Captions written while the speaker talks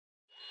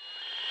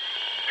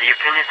The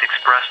opinions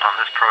expressed on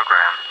this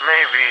program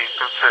may be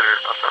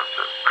considered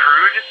offensive,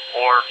 crude,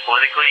 or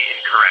politically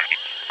incorrect.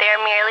 They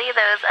are merely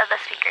those of the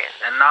speakers,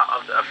 and not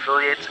of the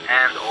affiliates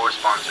and or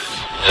sponsors.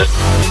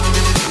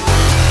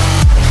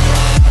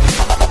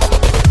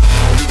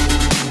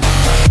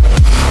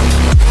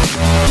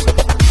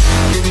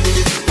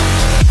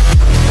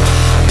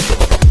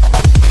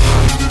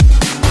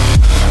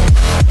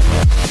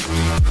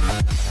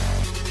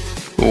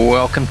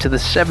 Welcome to the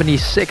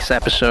 76th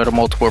episode of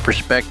Multiple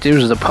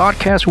Perspectives, the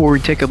podcast where we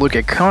take a look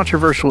at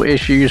controversial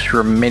issues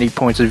from many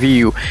points of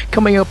view.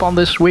 Coming up on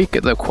this week,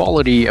 the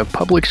quality of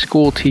public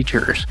school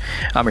teachers.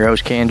 I'm your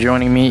host, Ken.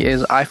 Joining me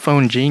is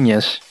iPhone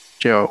genius,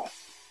 Joe.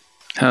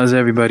 How's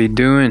everybody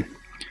doing?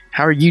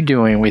 How are you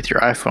doing with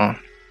your iPhone?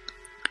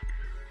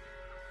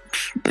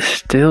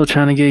 Still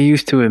trying to get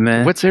used to it,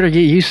 man. What's there to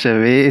get used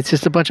to? It's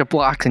just a bunch of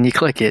blocks and you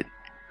click it.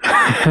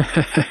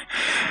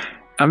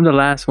 I'm the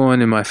last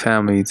one in my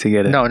family to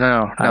get it. No.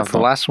 The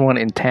last one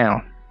in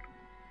town.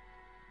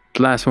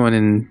 The last one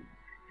in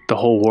the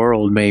whole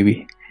world,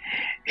 maybe.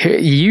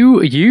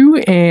 You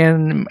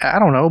and, I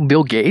don't know,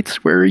 Bill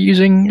Gates were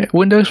using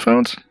Windows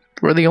phones?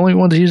 We're the only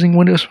ones using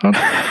Windows phones?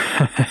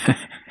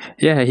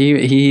 Yeah,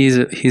 he's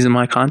in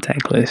my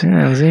contact list.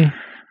 Yeah, is he?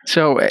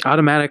 So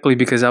automatically,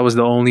 because I was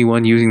the only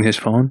one using his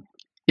phone.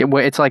 Yeah,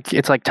 well, it's like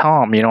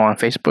Tom, on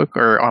Facebook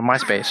or on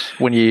MySpace.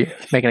 When you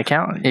make an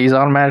account, he's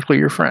automatically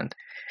your friend.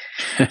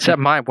 Except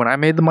mine. When I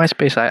made the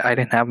MySpace, I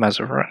didn't have him as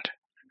a friend.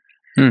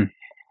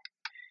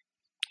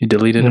 You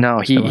deleted him? No,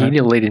 he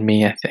deleted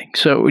me, I think.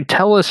 So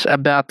tell us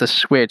about the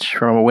switch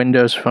from a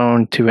Windows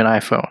phone to an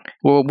iPhone.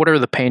 Well, what are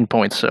the pain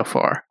points so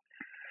far?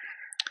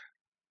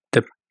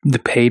 The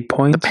pain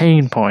points? The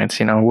pain points,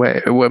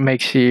 what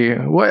makes you,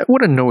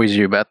 what annoys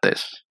you about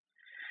this?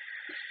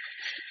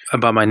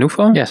 About my new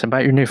phone? Yes,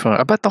 about your new phone.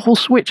 About the whole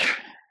switch.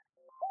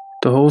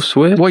 The whole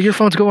switch? Well, your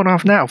phone's going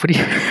off now.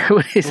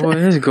 What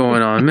is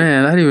going on?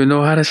 Man, I don't even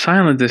know how to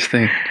silence this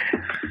thing.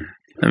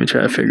 Let me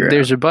try to figure it out.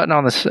 There's a button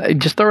on the side.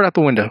 Just throw it out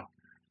the window.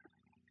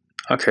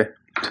 Okay.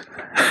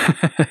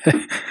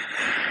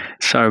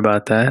 Sorry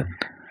about that.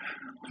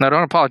 No,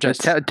 don't apologize.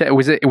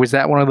 Was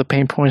that one of the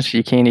pain points?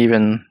 You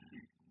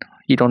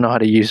don't know how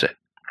to use it.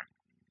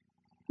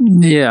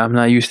 Yeah, I'm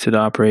not used to the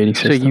operating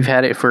system. So you've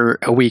had it for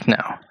a week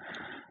now?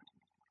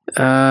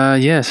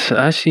 Yes.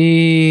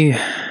 Actually,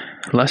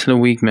 less than a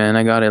week, man.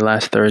 I got it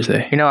last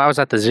Thursday. I was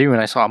at the zoo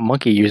and I saw a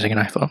monkey using an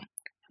iPhone.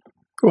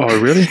 Oh,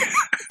 really?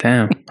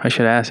 Damn. I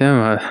should ask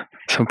him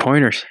some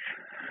pointers.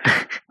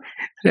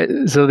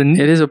 So it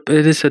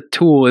is a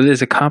tool. It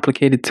is a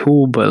complicated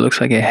tool, but it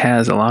looks like it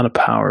has a lot of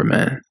power,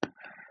 man.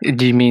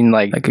 Do you mean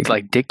like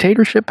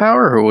dictatorship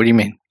power, or what do you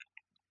mean?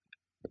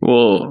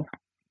 Well,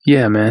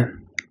 yeah,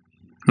 man.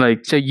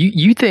 So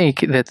you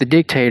think that the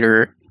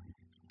dictator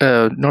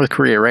of North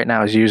Korea right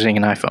now is using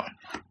an iPhone?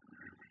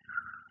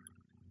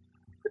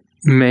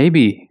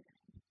 Maybe.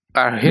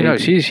 Who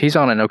knows? He's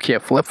on a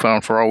Nokia flip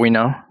phone for all we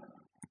know.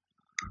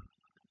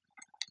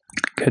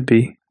 Could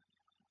be.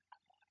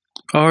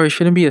 Or it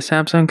shouldn't be a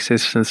Samsung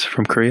because it's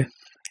from Korea.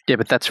 Yeah,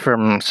 but that's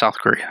from South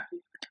Korea.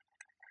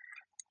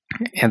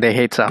 And they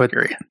hate South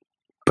Korea.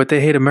 But they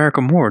hate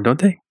America more, don't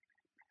they?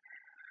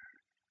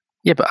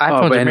 Yeah, but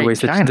iPhones are made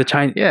in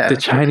China. The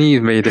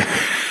Chinese made it.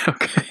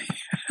 Okay.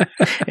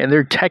 And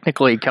they're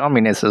technically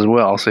communists as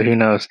well, so who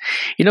knows?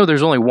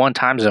 There's only one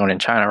time zone in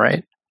China,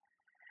 right?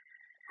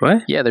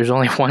 What? Yeah, there's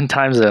only one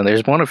time zone.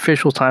 There's one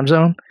official time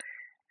zone.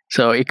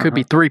 So it could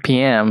be 3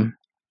 p.m.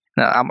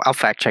 Now, I'll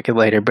fact check it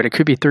later, but it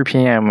could be 3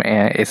 p.m.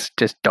 and it's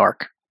just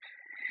dark.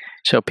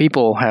 So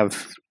people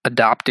have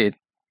adopted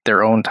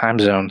their own time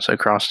zones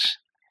across.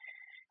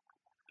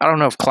 I don't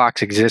know if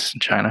clocks exist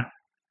in China.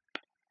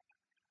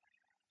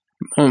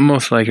 Well,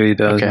 most likely it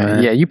does, okay.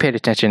 Man. Yeah, you paid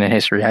attention in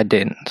history. I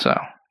didn't, so.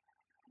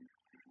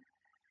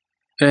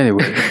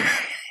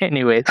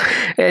 Anyways,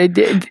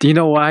 do you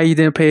know why you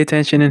didn't pay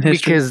attention in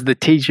history? Because the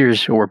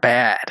teachers were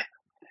bad.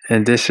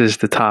 And this is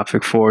the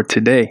topic for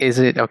today. Is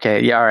it?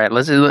 Okay, yeah, all right.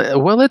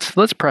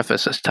 Let's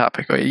preface this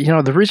topic.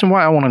 The reason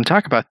why I want to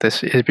talk about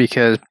this is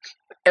because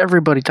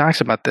everybody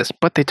talks about this,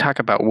 but they talk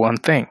about one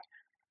thing.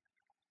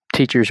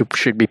 Teachers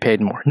should be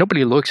paid more.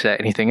 Nobody looks at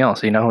anything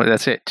else,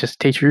 that's it. Just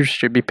teachers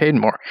should be paid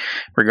more,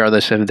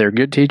 regardless if they're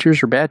good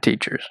teachers or bad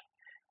teachers.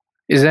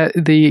 Is that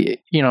the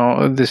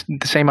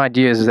same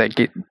ideas that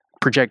get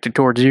projected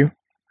towards you?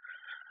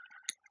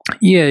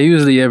 Yeah,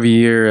 usually every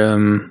year,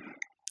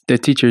 the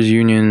teachers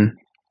union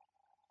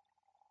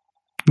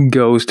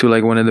goes to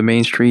one of the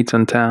main streets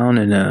in town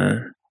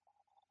and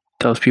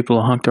tells people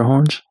to honk their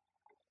horns.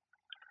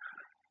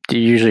 Do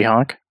you usually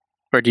honk?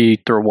 Or do you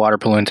throw water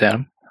balloons at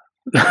them?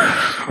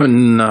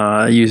 No,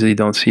 I usually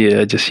don't see it.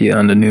 I just see it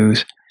on the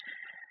news.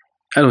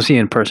 I don't see it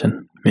in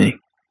person, meaning.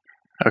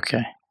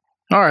 Okay.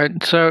 All right.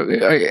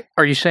 So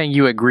are you saying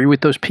you agree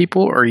with those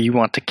people or you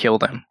want to kill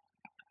them?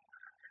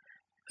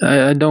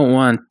 I don't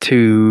want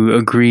to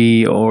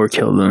agree or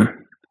kill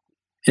them.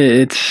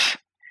 It's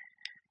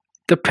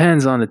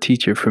depends on the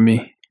teacher for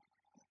me.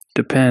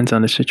 Depends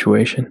on the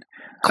situation.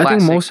 Classic, I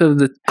think most of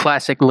the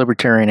classic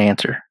libertarian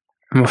answer.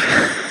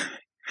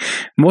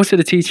 Most of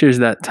the teachers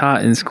that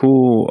taught in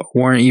school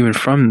weren't even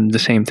from the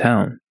same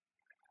town.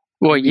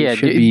 Well, Maybe it yeah,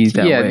 should be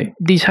that way.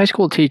 these high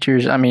school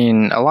teachers. I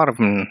mean, a lot of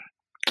them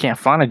can't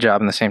find a job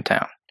in the same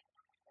town.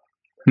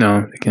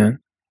 No, they can't.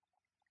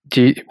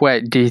 Do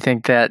you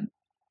think that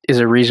is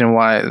a reason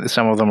why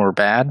some of them were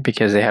bad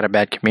because they had a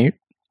bad commute?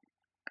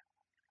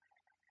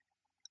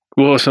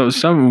 Well, so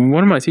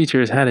one of my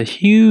teachers had a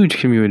huge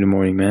commute in the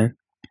morning, man.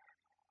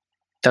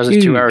 That was a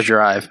 2-hour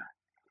drive.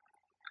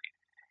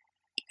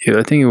 Yeah,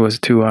 I think it was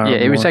 2 hours. Yeah,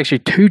 it was actually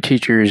 2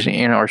 teachers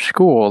in our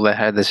school that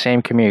had the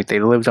same commute. They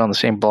lived on the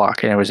same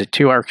block, and it was a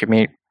 2-hour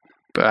commute,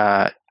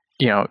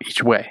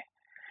 each way.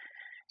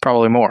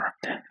 Probably more.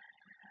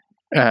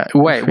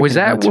 Wait, was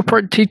that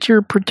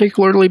teacher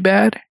particularly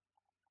bad?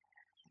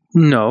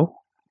 No.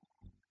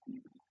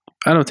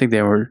 I don't think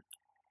they were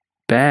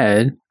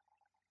bad.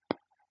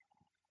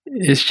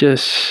 It's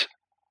just...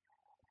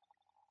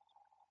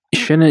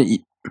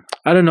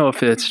 I don't know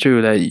if it's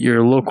true that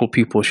your local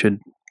people should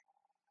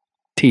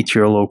teach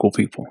your local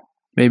people.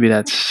 Maybe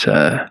that's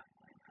an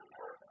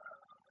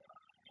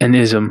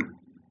ism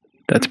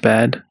that's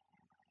bad.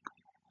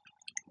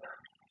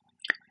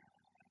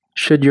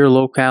 Should your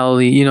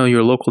locality,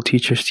 your local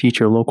teachers teach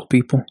your local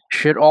people?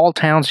 Should all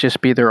towns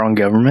just be their own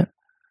government?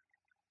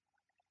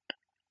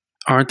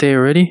 Aren't they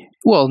already?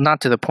 Well,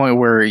 not to the point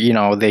where,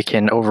 they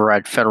can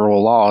override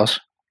federal laws.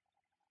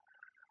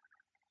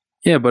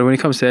 Yeah, but when it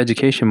comes to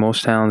education,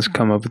 most towns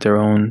come up with their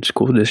own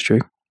school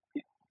district.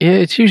 Yeah,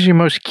 it's usually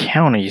most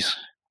counties,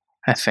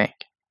 I think.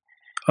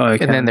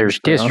 And then there's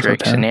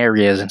districts and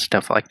areas and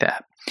stuff like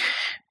that.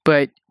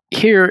 But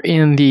here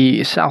in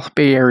the South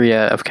Bay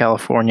area of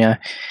California,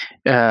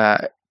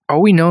 are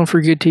we known for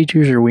good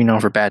teachers or are we known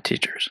for bad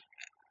teachers?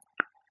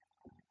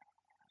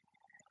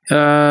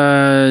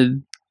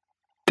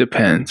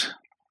 Depends.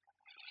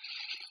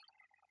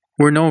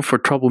 We're known for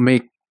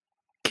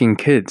troublemaking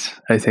kids,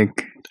 I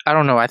think. I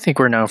don't know. I think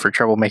we're known for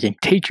troublemaking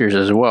teachers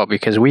as well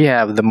because we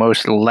have the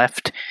most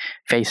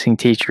left-facing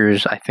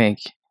teachers, I think,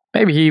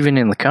 maybe even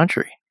in the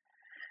country.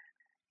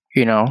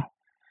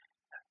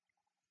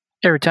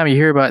 Every time you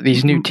hear about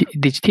these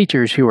these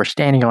teachers who are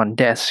standing on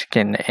desks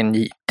and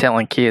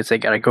telling kids they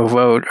got to go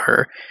vote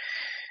or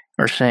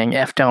saying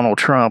F Donald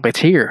Trump, it's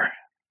here.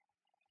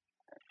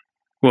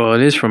 Well,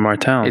 it is from our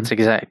town. It's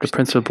exact. The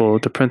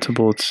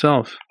principal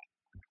itself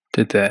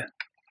did that.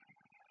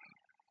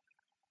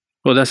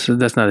 Well, that's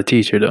not a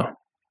teacher, though.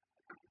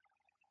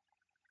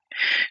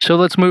 So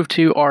let's move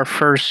to our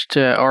first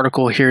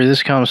article here.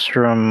 This comes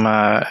from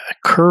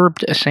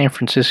Curbed San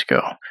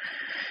Francisco.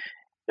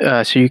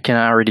 So you can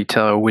already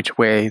tell which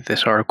way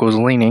this article is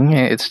leaning.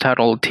 It's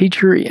titled,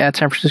 Teacher at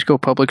San Francisco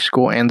Public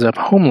School Ends Up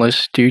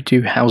Homeless Due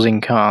to Housing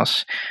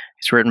Costs.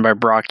 It's written by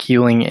Brock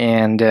Keeling,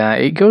 and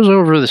it goes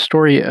over the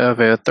story of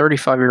a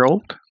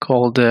 35-year-old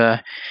called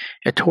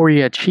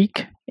Etoria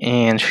Cheek.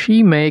 And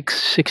she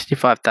makes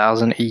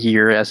 $65,000 a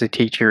year as a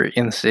teacher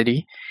in the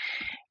city,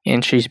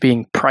 and she's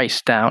being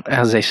priced out,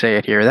 as they say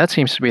it here. That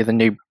seems to be the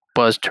new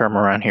buzz term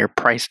around here,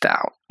 priced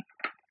out.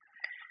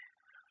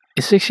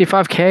 Is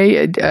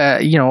 $65K,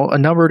 a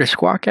number to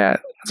squawk at?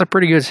 That's a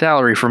pretty good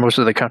salary for most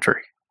of the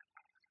country.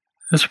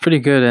 That's pretty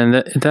good,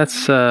 and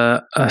that's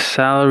a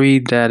salary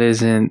that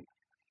isn't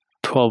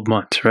 12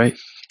 months, right?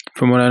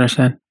 From what I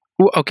understand.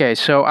 Okay,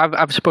 so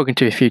I've spoken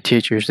to a few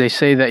teachers. They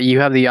say that you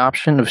have the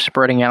option of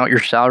spreading out your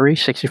salary,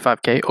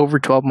 $65K, over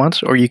 12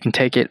 months, or you can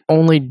take it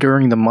only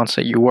during the months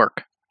that you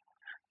work.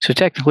 So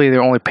technically,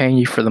 they're only paying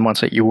you for the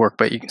months that you work,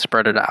 but you can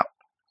spread it out.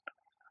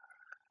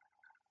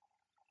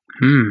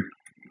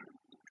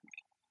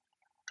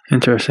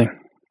 Interesting.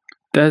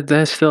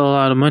 That's still a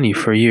lot of money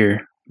for a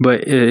year,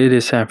 but it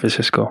is San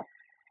Francisco,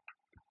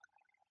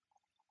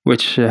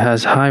 which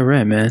has high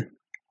rent, man.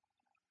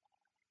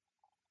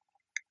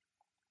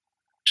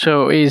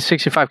 So is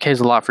 $65K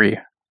a lot for you?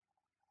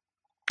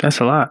 That's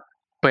a lot.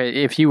 But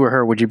if you were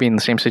her, would you be in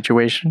the same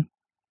situation?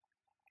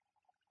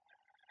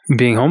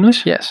 Being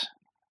homeless? Yes.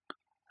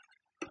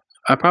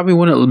 I probably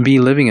wouldn't be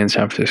living in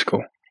San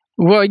Francisco.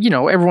 Well,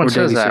 everyone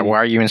says that. Why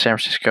are you in San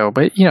Francisco?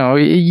 But,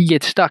 you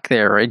get stuck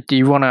there, right? Do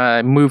you want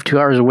to move 2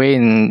 hours away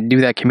and do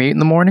that commute in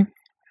the morning?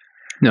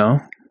 No.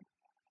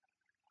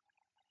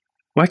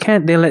 Why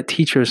can't they let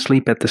teachers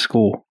sleep at the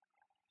school?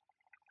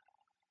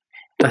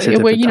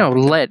 Well,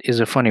 let is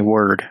a funny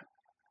word.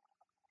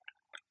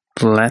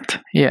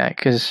 Let? Yeah,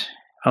 because...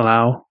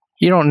 Allow?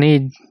 You don't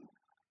need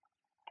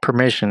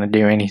permission to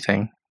do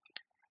anything.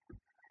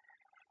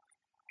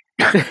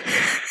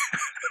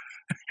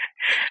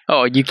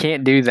 Oh, you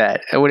can't do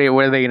that. What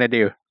are they going to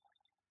do?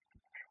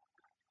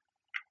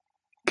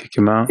 Kick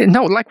him out?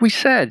 No, like we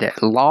said,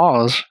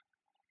 laws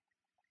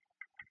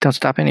don't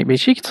stop anybody.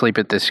 She could sleep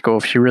at this school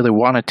if she really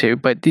wanted to,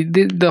 but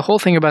the whole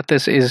thing about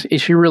this is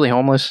she really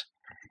homeless?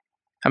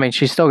 I mean,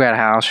 she's still got a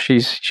house.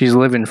 She's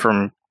living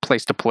from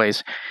place to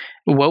place.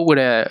 What would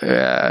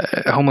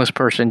a homeless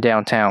person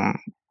downtown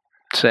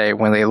say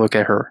when they look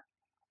at her?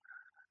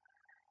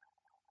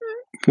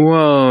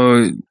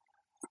 Well,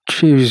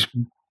 she's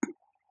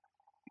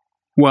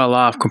well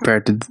off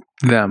compared to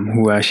them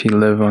who actually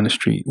live on the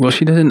street. Well,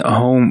 she doesn't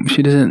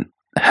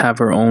have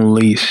her own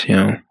lease, you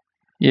know.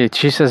 Yeah,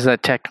 she says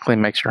that technically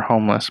makes her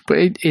homeless.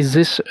 But is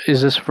this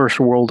first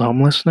world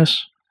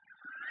homelessness?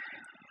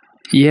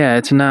 Yeah,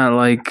 it's not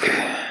like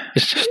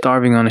It's just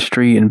starving on the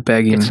street and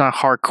begging. It's not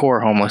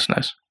hardcore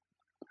homelessness.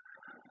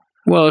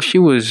 Well, if she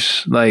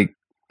was like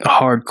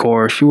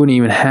hardcore, she wouldn't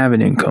even have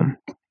an income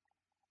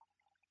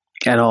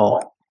at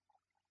all.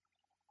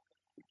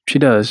 She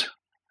does.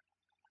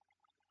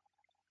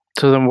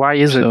 So then why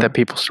is it So- that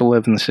people still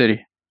live in the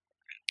city?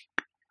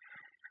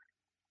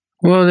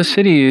 Well, the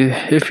city,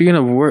 if you're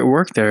gonna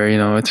work there, you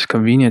know, it's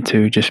convenient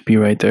to just be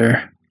right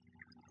there.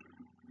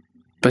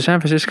 But San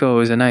Francisco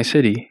is a nice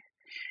city.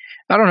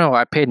 I don't know.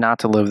 I paid not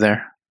to live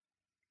there.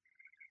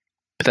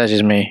 But that's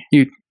just me.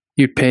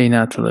 You'd pay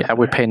not to live. I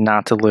would there. pay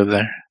not to live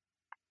there.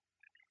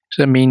 Does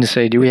that mean to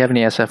say, do we have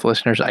any SF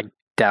listeners? I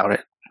doubt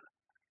it.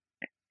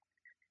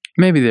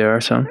 Maybe there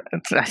are some.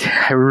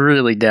 I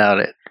really doubt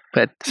it.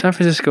 But San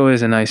Francisco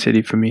is a nice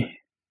city for me.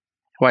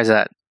 why is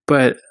that?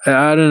 But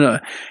I don't know.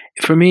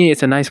 For me,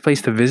 it's a nice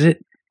place to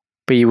visit.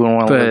 But you wouldn't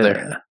want to But live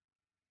there.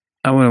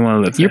 I wouldn't want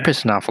to live You're there.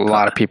 pissing off a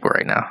lot of people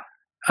right now.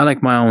 I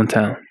like my own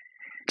town.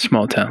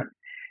 Small town.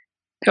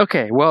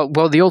 Okay, well,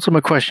 the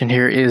ultimate question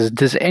here is: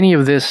 does any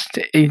of this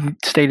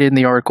stated in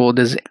the article?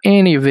 Does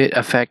any of it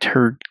affect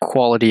her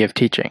quality of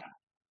teaching?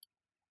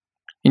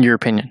 In your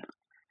opinion,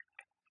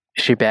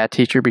 is she a bad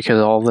teacher because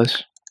of all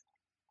this?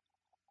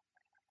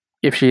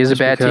 If she is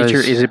Just a bad teacher,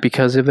 because- is it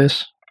because of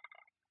this?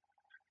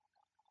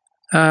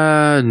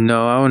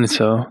 No, I wouldn't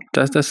so.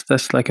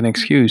 That's like an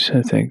excuse,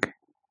 I think.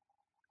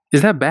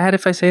 Is that bad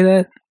if I say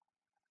that?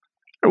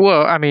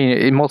 Well, I mean,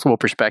 in multiple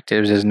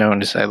perspectives, is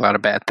known to say a lot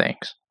of bad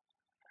things.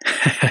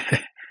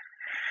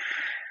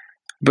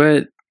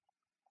 But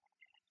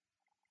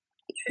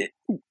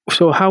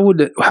so how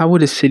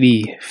would a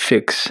city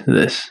fix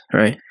this,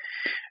 right?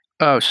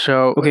 Oh,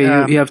 so Okay,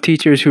 you have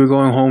teachers who are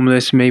going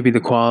homeless. Maybe the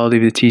quality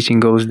of the teaching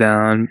goes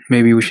down.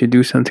 Maybe we should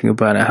do something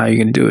about it. How are you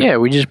going to do it? yeah,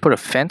 we just put a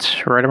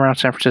fence right around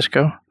San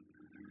Francisco,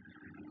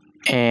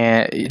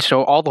 and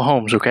so all the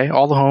homes, okay,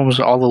 all the homes,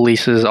 all the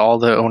leases, all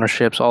the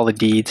ownerships, all the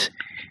deeds,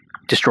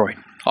 destroyed,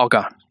 all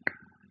gone.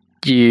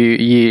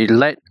 You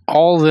let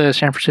all the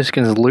San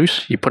Franciscans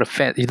loose. You put a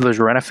fence. Those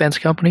rent-a-fence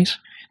companies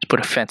just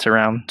put a fence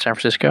around San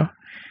Francisco.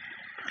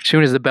 As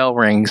soon as the bell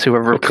rings,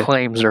 whoever Okay.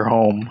 claims their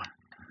home,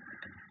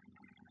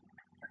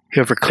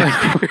 whoever claims,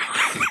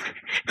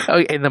 oh,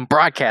 and then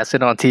broadcast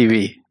it on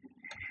TV.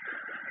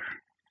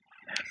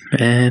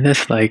 Man,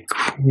 that's like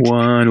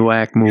one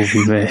whack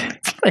movie, man.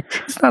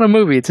 It's not a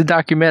movie; it's a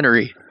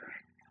documentary.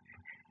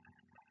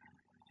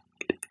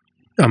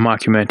 A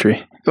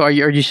mockumentary. Are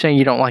you saying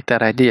you don't like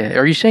that idea?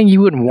 Are you saying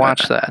you wouldn't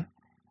watch that?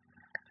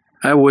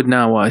 I would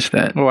not watch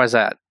that. Why is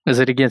that? Is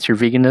it against your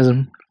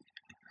veganism?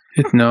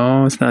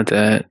 No, it's not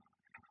that.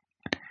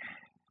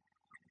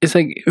 It's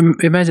like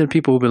imagine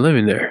people who've been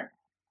living there,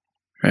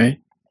 right?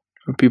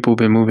 Or people who've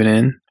been moving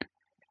in.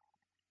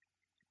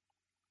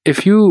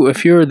 If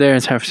you're there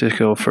in San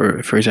Francisco, for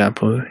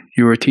example,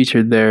 you were a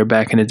teacher there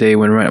back in the day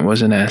when rent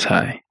wasn't as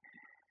high,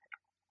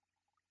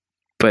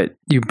 but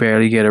you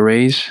barely get a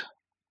raise,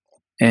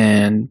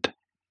 and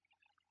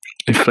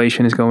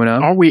inflation is going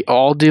up. Aren't we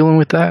all dealing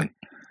with that?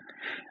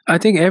 I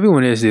think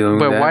everyone is dealing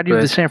with But that. why do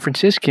but the San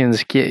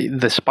Franciscans get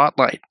the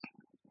spotlight?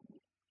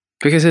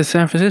 because it's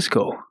San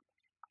Francisco.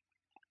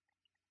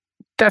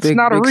 That's Big-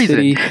 not a big reason.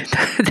 city.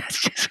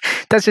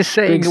 that's just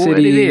saying Big what it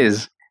city.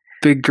 is.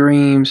 Big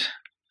dreams.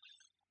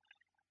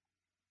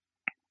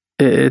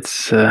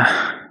 It's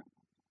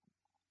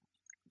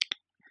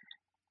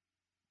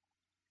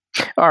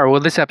All right. Well,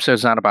 this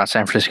episode's not about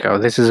San Francisco.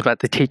 This is about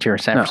the teacher in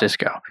San No.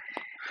 Francisco.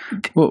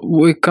 well,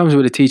 what comes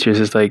with the teachers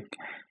is like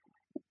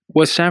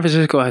what San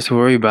Francisco has to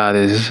worry about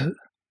is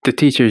the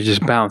teachers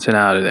just bouncing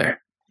out of there.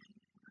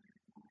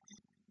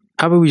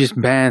 How about we just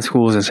ban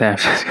schools in San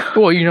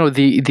Francisco? Well, you know,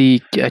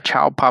 the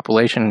child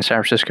population in San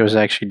Francisco is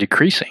actually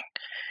decreasing.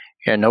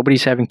 Yeah,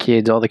 nobody's having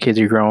kids. All the kids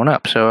are growing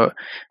up. So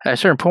at a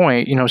certain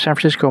point, you know, San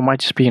Francisco might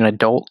just be an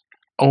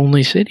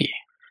adult-only city.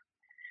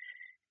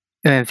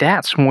 And then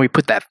that's when we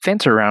put that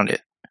fence around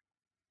it,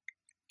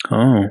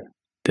 Oh,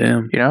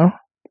 damn. you know?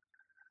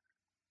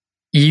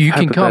 You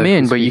can come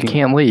in, but you Hypothetically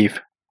can't leave,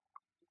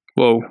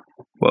 Whoa.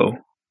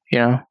 you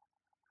know?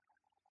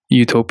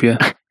 Utopia.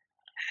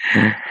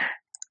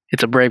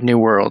 It's a brave new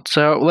world.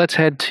 So let's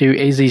head to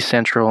AZ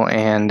Central,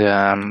 and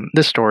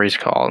this story is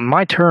called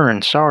 "My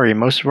Turn." Sorry,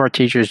 most of our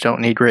teachers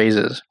don't need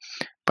raises,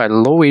 by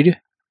Lloyd.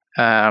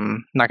 Not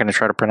going to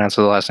try to pronounce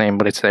the last name,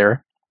 but it's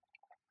there.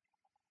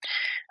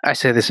 I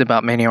say this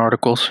about many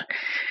articles.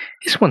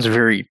 This one's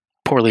very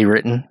poorly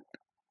written.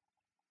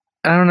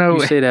 I don't know.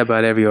 You say that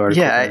about every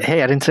article. Yeah, man.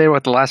 hey, I didn't say it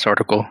about the last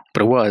article,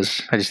 but it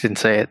was. I just didn't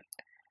say it.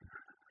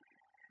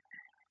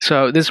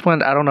 So this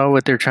one, I don't know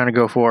what they're trying to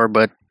go for,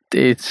 but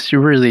it's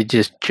really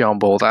just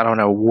jumbled. I don't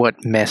know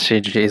what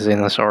message is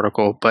in this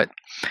article, but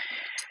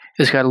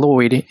this guy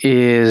Lloyd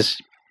is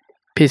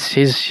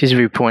his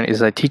viewpoint is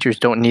that teachers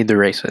don't need the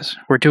raises.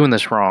 We're doing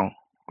this wrong.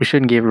 We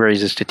shouldn't give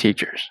raises to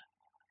teachers.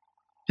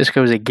 This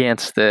goes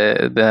against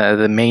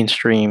the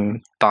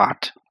mainstream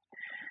thought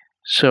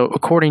So,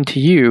 according to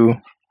you,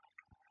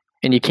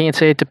 and you can't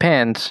say it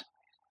depends,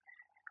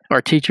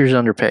 are teachers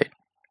underpaid?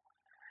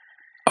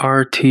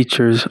 Are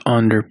teachers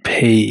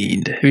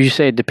underpaid? If you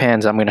say it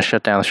depends, I'm going to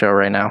shut down the show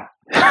right now.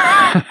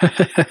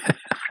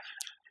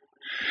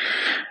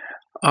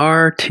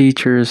 Are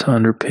teachers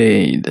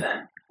underpaid?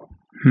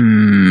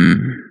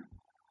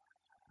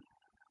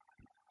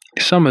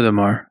 Some of them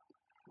are.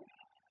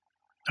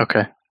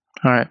 Okay.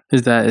 All right.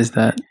 Is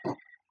that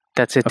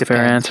That's it. a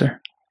fair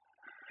answer?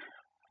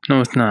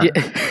 No, it's not. Yeah.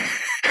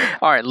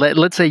 All right.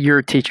 Let's say you're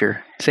a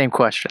teacher. Same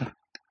question.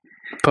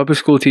 Public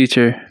school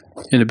teacher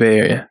in the Bay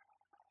Area.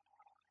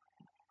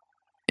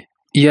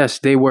 Yes,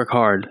 they work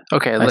hard.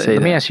 Okay. I Let say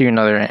me that. ask you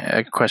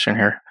another question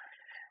here.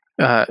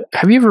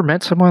 Have you ever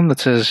met someone that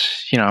says,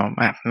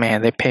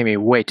 man, they pay me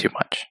way too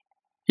much?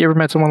 You ever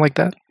met someone like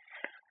that?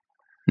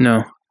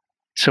 No.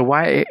 So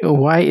why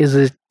is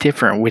it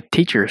different with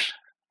teachers?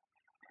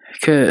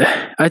 'Cause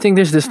I think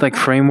there's this like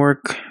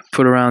framework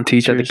put around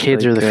teachers. That the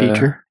kids are the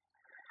future?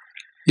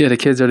 Yeah, the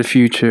kids are the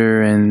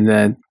future, and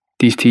that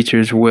these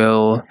teachers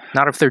will.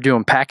 Not if they're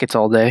doing packets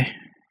all day.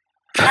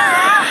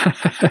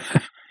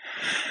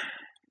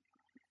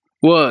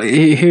 Well,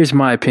 here's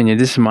my opinion.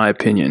 This is my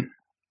opinion.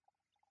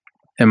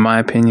 And my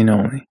opinion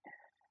only.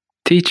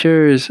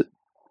 Teachers,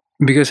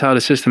 because how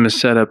the system is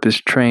set up, is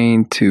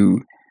trained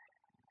to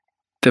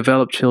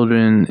develop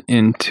children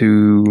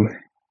into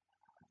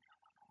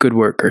good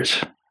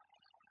workers.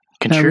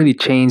 Not really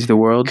change the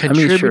world.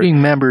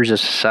 Contributing members of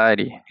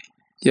society.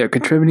 Yeah,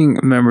 contributing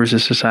members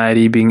of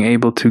society, being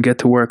able to get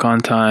to work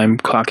on time,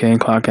 clock in,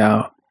 clock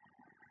out,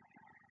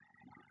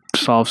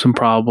 solve some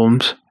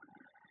problems.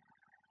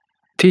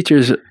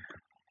 Teachers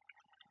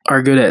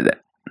are good at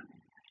that.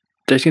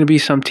 There's going to be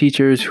some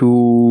teachers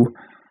who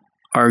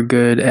are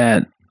good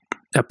at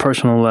a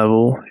personal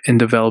level in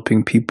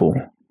developing people,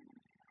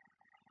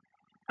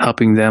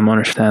 helping them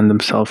understand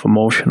themselves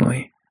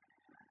emotionally.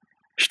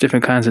 There's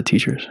different kinds of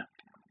teachers.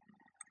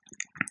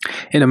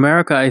 In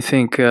America, I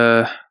think,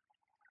 like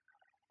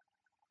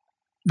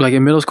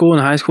in middle school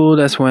and high school,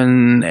 that's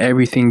when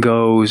everything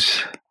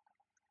goes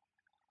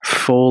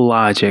full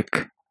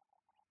logic.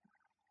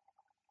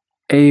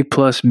 A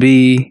plus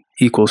B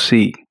equals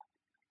C.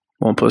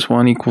 1 plus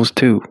 1 equals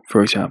 2,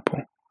 for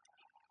example.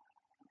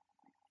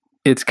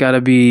 It's got to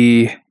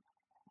be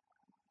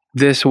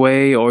this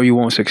way or you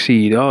won't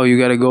succeed. Oh, you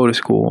got to go to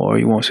school or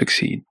you won't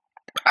succeed.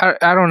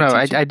 I don't know.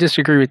 I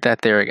disagree with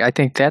that, Derek. I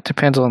think that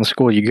depends on the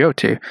school you go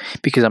to.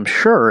 Because I'm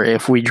sure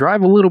if we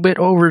drive a little bit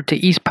over to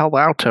East Palo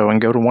Alto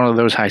and go to one of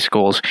those high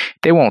schools,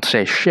 they won't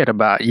say shit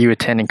about you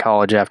attending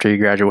college after you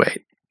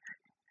graduate.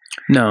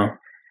 No.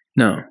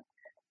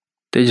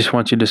 They just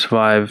want you to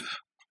survive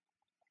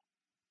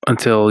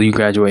until you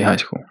graduate high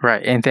school.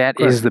 Right, and that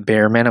is the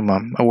bare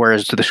minimum.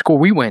 Whereas to the school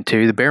we went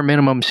to, the bare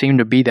minimum seemed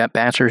to be that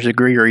bachelor's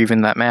degree or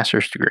even that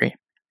master's degree.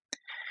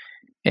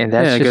 And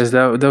that's because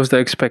that was the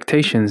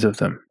expectations of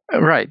them.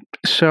 Right.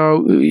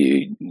 So,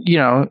 I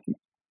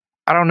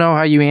don't know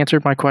how you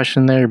answered my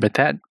question there, but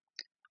that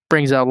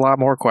brings out a lot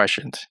more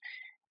questions.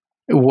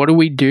 What do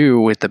we do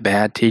with the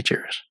bad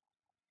teachers?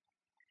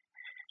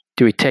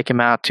 Do we take them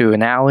out to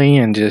an alley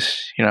and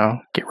just,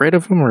 get rid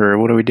of them, or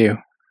what do we do?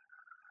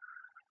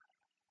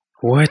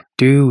 What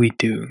do we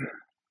do?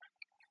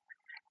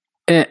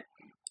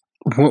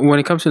 When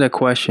it comes to that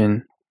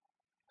question,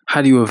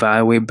 how do you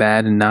evaluate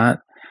bad and not?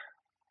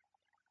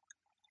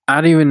 I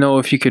don't even know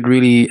if you could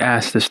really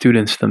ask the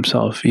students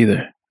themselves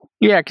either.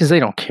 Yeah, because they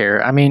don't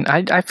care. I mean,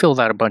 I filled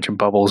out a bunch of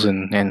bubbles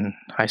in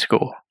high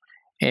school,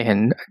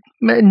 and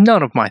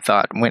none of my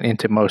thought went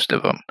into most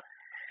of them.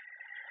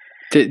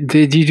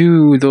 Did you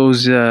do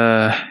those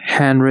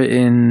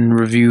handwritten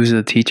reviews of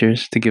the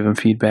teachers to give them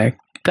feedback?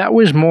 That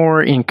was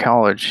more in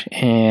college,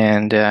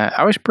 and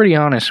I was pretty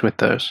honest with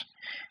those.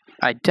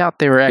 I doubt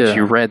they were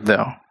actually read,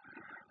 though.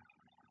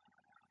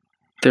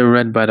 They were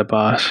read by the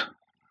boss.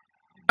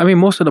 I mean,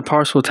 most of the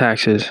parcel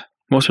taxes,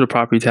 most of the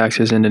property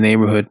taxes in the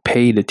neighborhood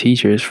pay the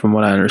teachers, from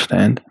what I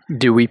understand.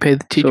 Do we pay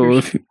the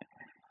teachers?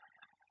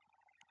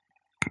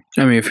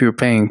 So if you're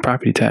paying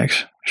property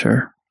tax,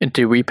 sure. And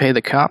do we pay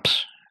the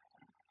cops?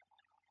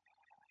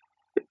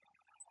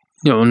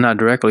 Not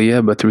directly,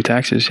 yeah, but through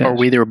taxes, yes. Are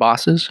we their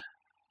bosses?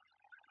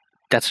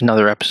 That's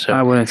another episode.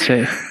 I wouldn't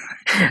say.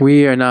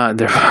 We are not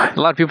their A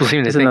lot of people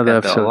seem to think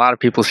that, though. A lot of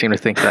people seem to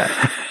think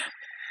that.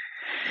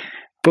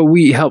 But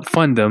we help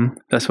fund them.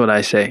 That's what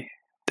I say.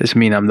 Doesn't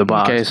mean I'm the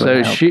boss. Okay,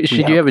 so should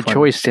you have a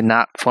choice to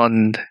not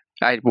fund...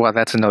 well,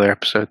 that's another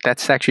episode.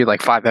 That's actually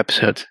like 5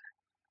 episodes.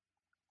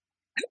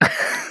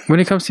 When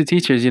it comes to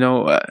teachers,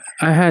 I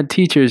had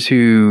teachers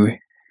who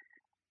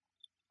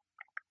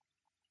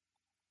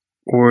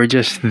were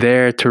just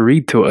there to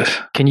read to us.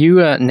 Can you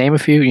name a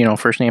few,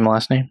 first name,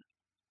 last name?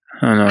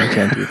 Oh, no, I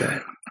can't do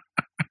that.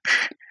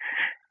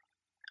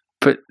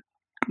 But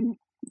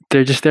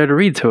they're just there to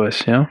read to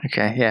us,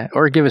 Okay, yeah.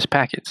 Or give us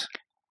packets.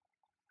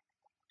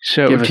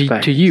 So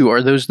to you,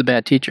 are those the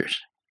bad teachers?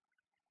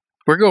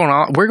 We're going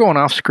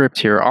off script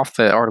here, off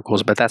the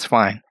articles, but that's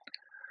fine.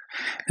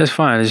 That's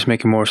fine. Just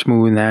make it more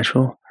smooth and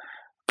natural.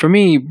 For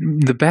me,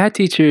 the bad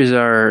teachers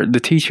are the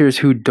teachers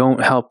who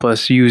don't help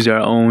us use our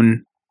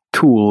own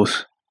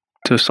tools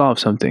to solve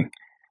something.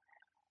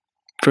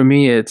 For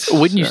me, it's...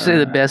 Wouldn't you say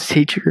the best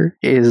teacher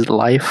is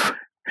life?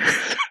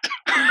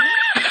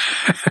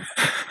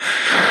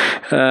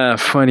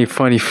 Funny.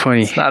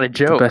 It's not a The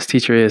joke. best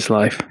teacher is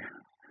life.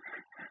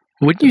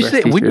 Wouldn't you best say?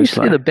 teacher Wouldn't you is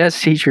say life. the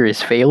best teacher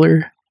is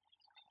failure?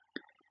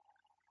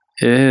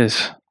 It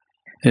is.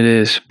 It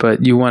is.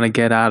 But you want to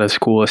get out of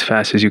school as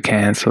fast as you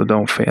can, so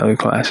don't fail your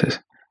classes.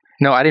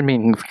 No, I didn't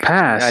mean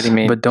Pass, I didn't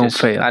mean but don't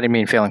just- fail. I didn't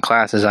mean failing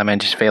classes. I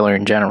meant just failure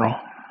in general.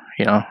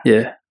 You know,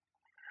 Yeah.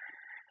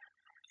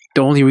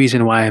 The only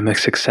reason why I'm a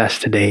success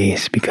today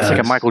is because it's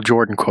like a Michael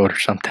Jordan quote or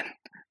something.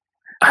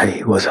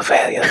 I was a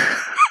failure.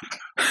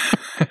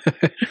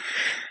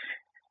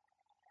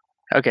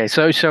 Okay,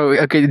 so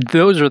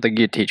those are the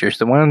good teachers.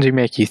 The ones who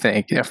make you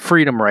think. A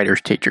freedom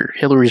writers teacher,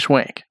 Hillary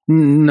Swank.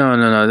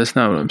 No, that's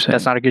not what I'm saying.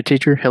 That's not a good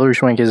teacher. Hillary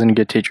Swank isn't a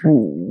good teacher.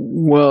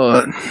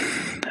 Well,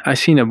 I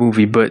seen a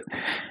movie, but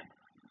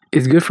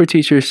it's good for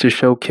teachers to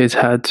show kids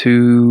how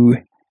to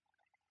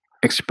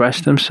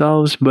express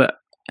themselves. But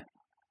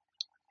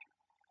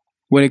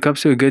when it comes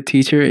to a good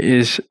teacher,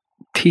 is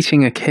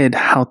teaching a kid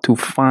how to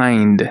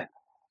find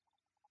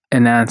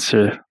an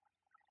answer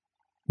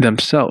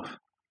themselves.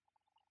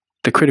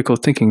 The critical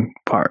thinking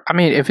part. I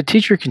mean, if a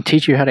teacher can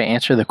teach you how to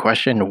answer the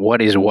question,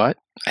 what is what?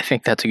 I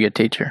think that's a good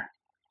teacher.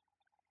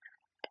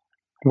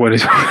 What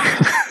is?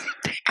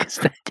 'Cause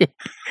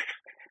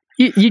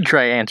you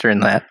try answering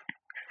that.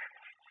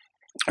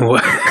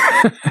 What?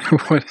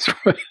 What is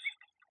what?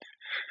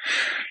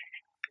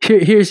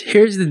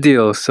 Here's the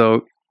deal.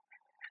 So,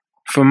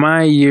 for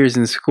my years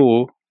in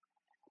school,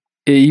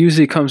 it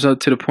usually comes up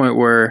to the point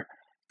where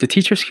the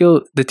teacher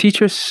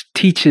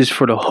teaches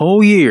for the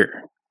whole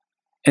year,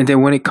 and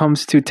then when it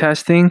comes to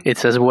testing, It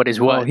says what is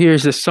what. well,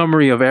 here's the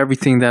summary of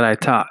everything that I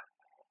taught,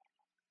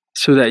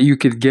 so that you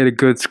could get a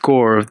good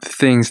score of the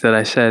things that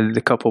I said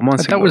a couple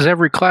months But ago. that was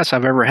every class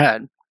I've ever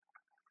had.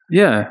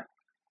 Yeah.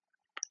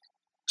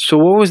 So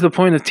what was the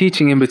point of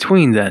teaching in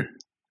between then?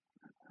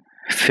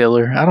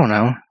 Filler. I don't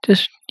know.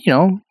 Just, you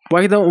know,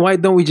 Why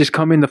don't we just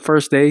come in the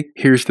first day?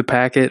 Here's the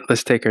packet.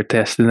 Let's take our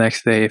test the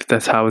next day if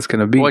that's how it's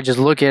going to be. well, just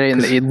look at it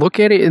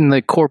in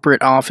the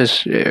corporate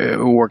office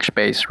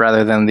workspace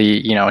rather than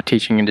the,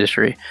 teaching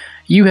industry.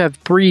 You have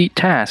 3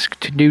 tasks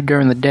to do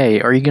during the day.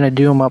 Are you going to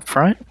do them up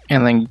front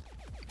and then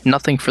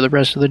nothing for the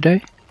rest of the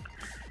day?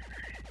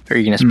 Or are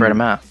you going to spread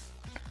them out?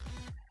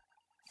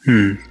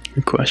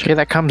 Good question. Okay,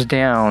 that comes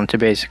down to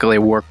basically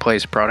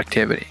workplace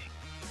productivity.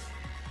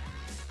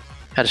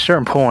 At a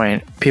certain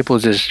point, people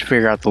just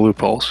figure out the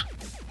loopholes.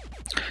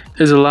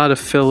 There's a lot of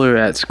filler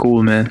at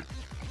school, man.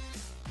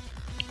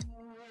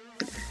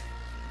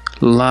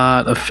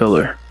 Lot of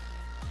filler.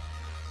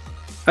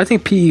 I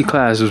think PE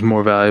class was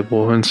more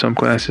valuable in some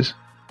classes.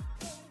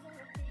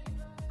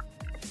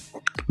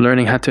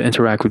 Learning how to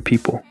interact with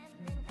people.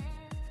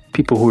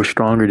 People who are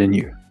stronger than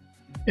you.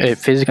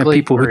 Physically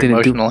And people who or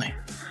didn't do- emotionally.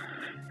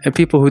 And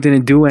people who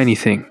didn't do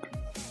anything.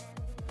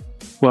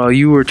 While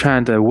you were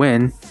trying to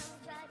win,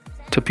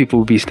 so people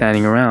would be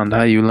standing around.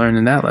 How you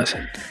learning that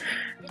lesson?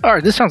 All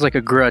right, this sounds like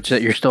a grudge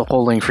that you're still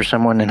holding for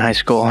someone in high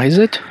school. Is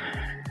it?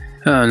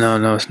 Oh,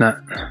 no, it's not.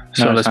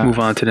 So No, it's let's not. move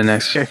on to the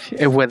next.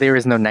 Well, there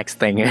is no next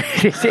thing.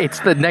 It's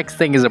the next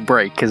thing is a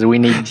break because we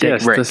need to take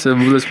Yes, a break.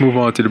 let's move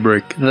on to the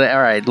break. All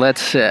right,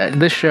 let's.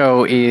 This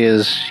show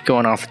is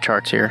going off the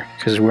charts here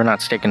because we're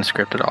not sticking to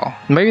script at all.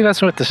 Maybe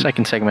that's what the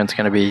second segment's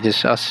going to be,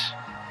 just us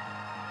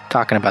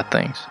talking about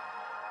things.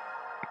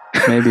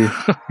 Maybe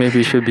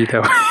it should be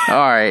that way.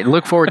 All right,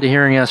 look forward to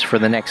hearing us for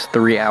the next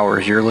 3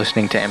 hours. You're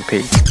listening to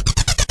MP.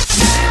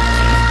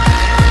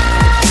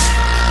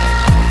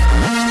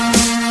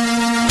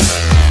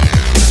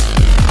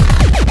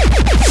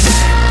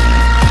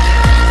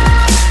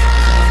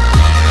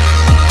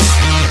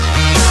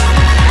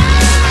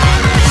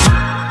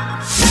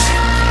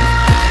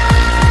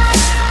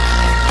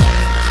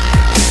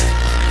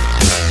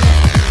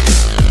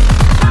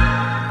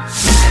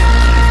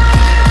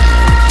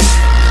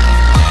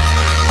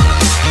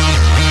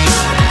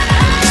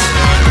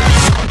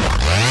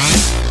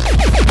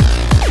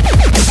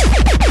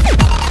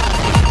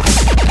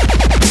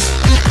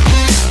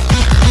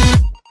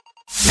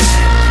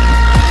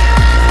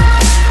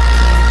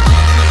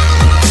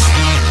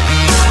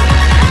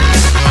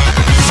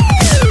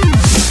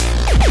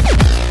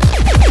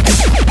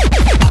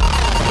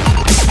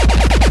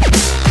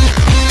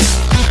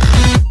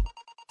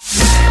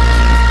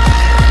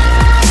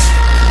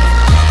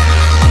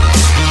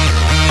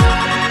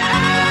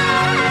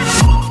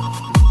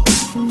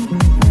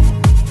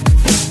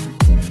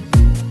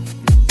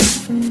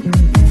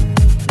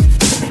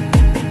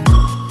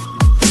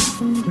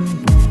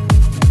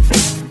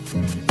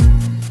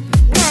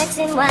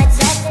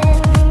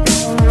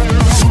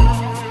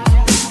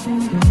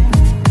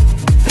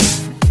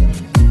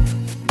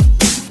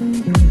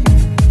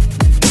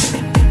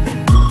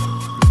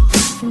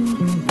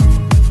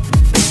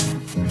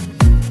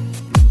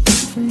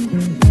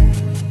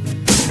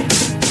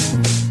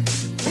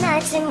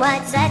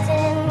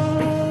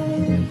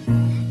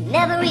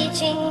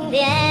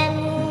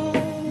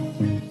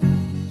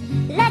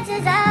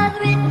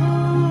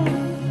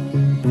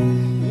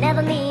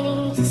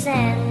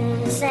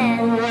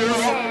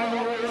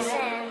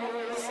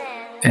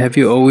 have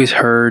you always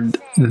heard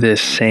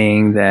this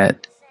saying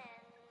that,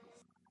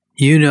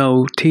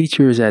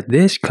 teachers at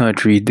this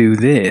country do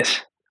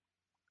this?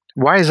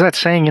 Why is that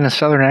saying in a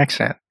southern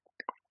accent?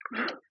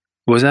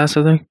 Was that a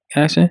southern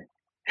accent?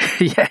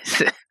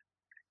 Yes.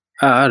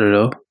 I don't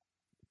know.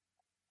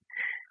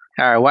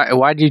 All right.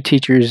 Why do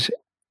teachers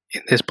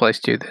in this place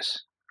do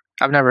this?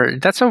 I've never.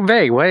 That's so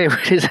vague.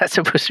 What is that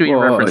supposed to be a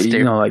reference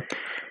to?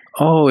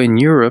 In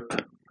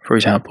Europe, for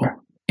example.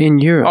 In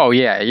Europe. Oh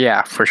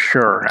yeah, for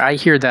sure. I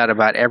hear that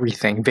about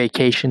everything: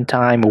 vacation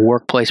time,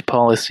 workplace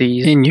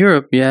policies. In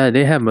Europe, yeah,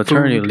 they have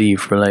maternity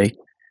leave for like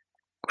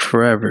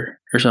forever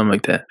or something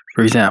like that.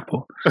 For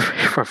example,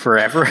 for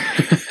forever.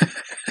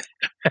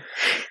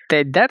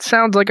 That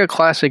sounds like a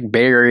classic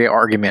Bay Area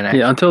argument.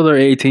 Actually. Yeah, until they're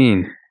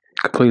 18,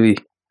 completely.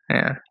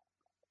 Yeah.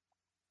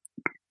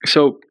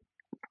 So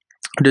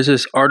there's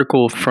this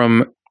article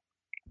from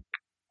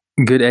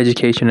Good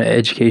Education at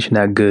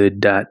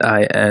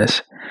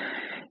education.good.is.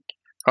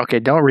 Okay,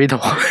 don't read the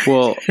whole.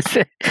 Well,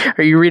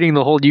 are you reading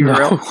the whole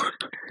URL? No.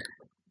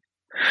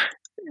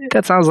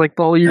 That sounds like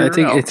the whole URL. I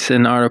think it's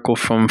an article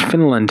from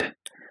Finland.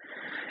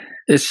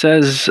 It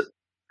says,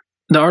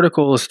 the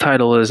article's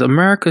title is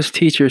America's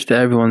Teachers to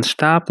Everyone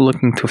Stop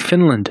Looking to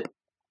Finland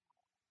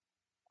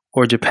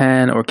or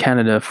Japan or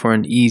Canada for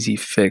an Easy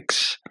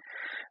Fix,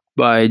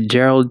 by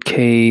Gerald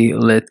K.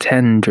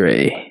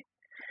 Letendre.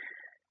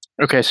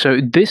 Okay, so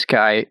this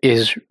guy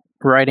is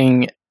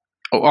writing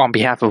on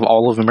behalf of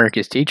all of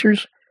America's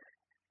teachers?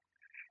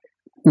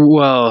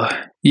 Well,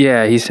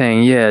 yeah, he's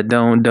saying,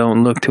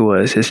 don't look to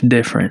us. It's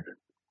different,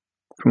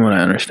 from what I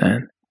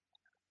understand.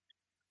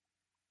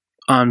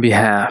 On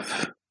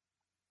behalf.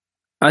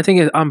 I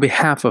think it's on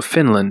behalf of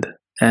Finland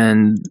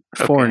and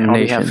foreign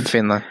nations. On behalf of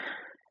Finland.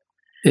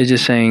 It's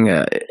just saying,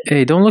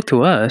 hey, don't look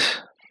to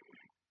us.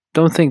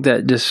 Don't think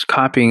that just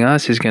copying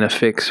us is going to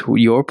fix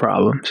your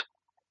problems.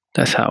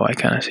 That's how I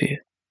kind of see it.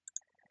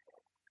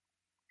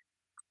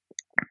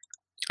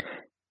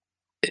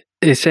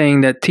 It's saying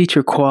that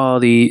teacher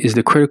quality is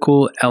the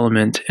critical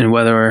element in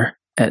whether or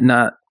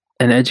not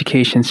an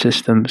education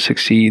system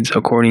succeeds,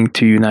 according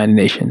to United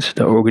Nations,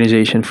 the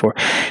Organization for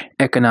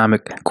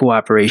Economic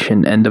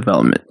Cooperation and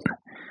Development.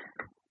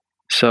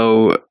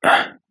 So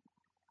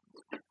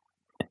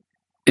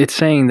it's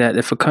saying that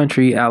if a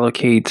country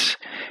allocates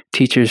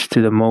teachers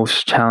to the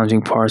most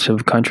challenging parts of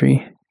the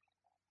country,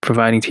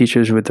 providing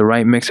teachers with the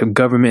right mix of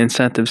government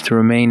incentives to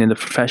remain in the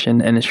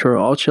profession and ensure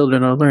all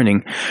children are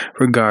learning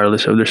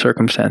regardless of their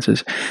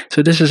circumstances.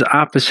 So this is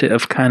opposite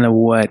of kind of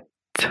what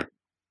the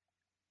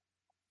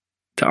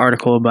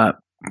article about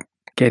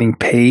getting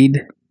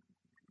paid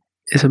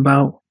is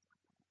about.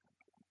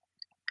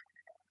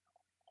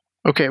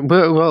 Okay,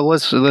 well,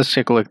 let's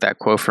take a look at that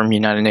quote from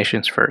United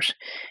Nations first.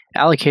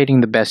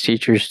 Allocating the best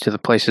teachers to the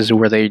places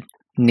where they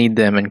need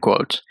them, in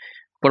quotes.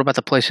 What about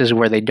the places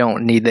where they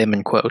don't need them,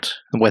 in quotes?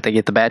 What, they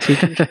get the bad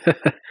teachers?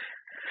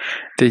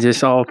 They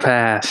just all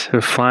pass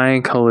with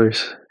flying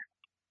colors.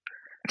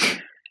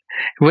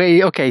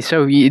 Wait, okay,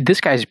 so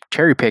this guy's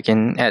cherry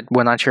picking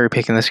not cherry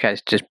picking, this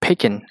guy's just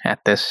picking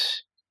at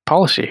this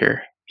policy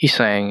here. He's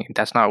saying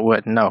that's not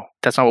what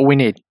we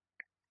need.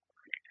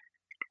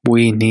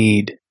 We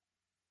need.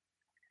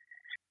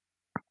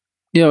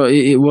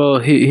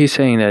 He's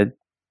saying that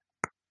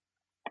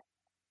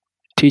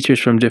teachers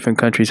from different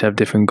countries have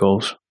different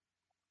goals.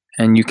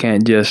 And you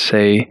can't just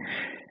say,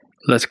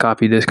 let's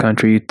copy this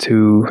country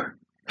to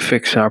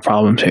fix our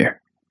problems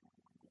here.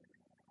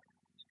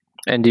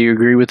 And do you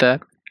agree with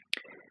that?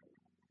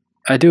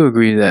 I do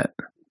agree with that.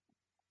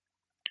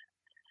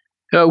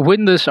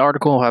 Wouldn't this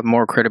article have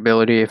more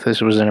credibility if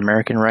this was an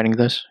American writing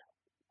this?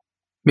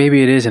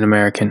 Maybe it is an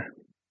American.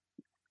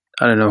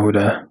 I don't know who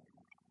the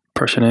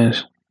person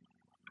is.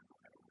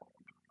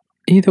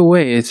 Either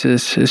way,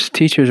 it's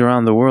teachers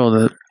around the world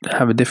that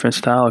have a different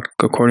style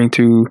according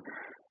to...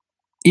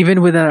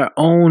 Even within our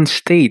own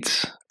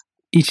states,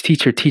 each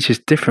teacher teaches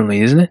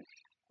differently, isn't it?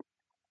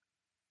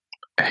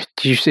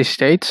 Did you say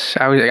states?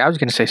 I was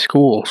going to say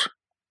schools.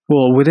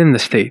 Well, within the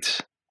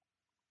states.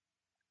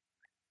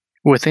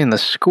 Within the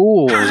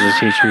schools, the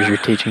teachers are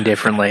teaching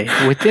differently.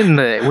 Within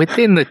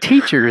the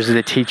teachers,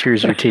 the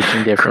teachers are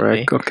teaching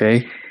differently. Correct.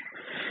 Okay.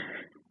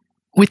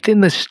 Within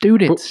the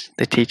students,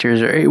 the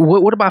teachers are...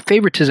 What about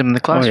favoritism in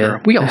the classroom? Oh,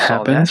 yeah. We all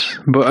saw that.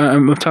 But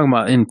I'm talking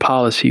about in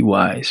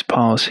policy-wise.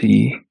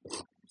 Policy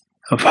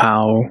of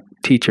how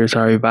teachers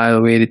are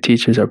evaluated,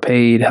 teachers are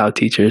paid,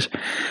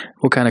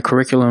 what kind of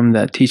curriculum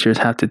that teachers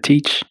have to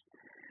teach.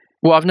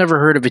 Well, I've never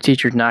heard of a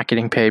teacher not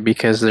getting paid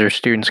because their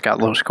students got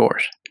low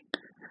scores.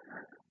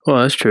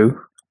 Well, that's true.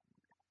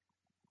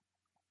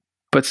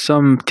 But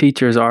some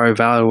teachers are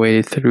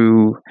evaluated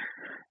through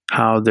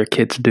how their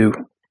kids do.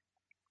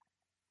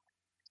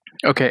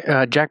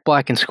 Okay, Jack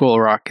Black in School of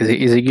Rock, is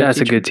he a good That's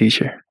teacher? a good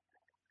teacher.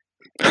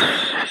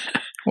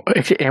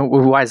 And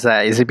why is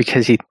that? Is it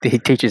because he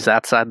teaches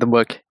outside the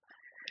book?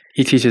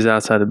 He teaches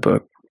outside the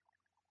book.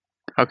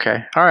 Okay.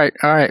 All right.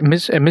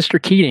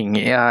 Mr.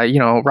 Keating,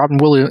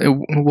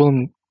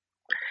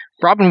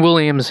 Robin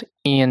Williams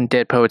in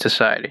Dead Poet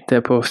Society.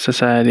 Dead Poet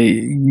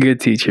Society, good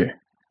teacher.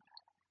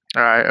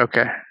 All right.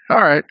 Okay.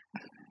 All right.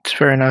 It's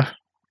fair enough.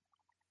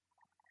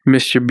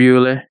 Mr.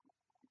 Bueller.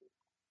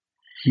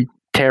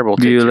 Terrible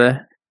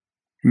teacher.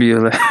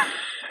 Bueller.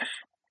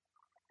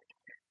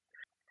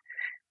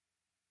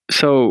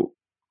 So,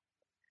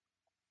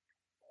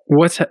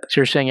 So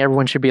you're saying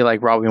everyone should be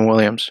like Robin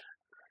Williams?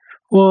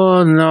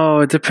 well, no,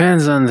 it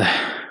depends on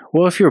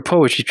well, if you're a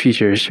poetry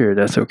teacher, sure,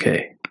 that's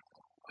okay.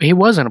 He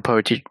wasn't a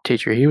poetry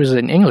teacher. He was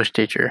an English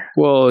teacher.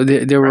 Well,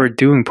 they were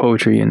doing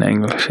poetry in the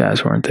English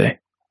class, weren't they?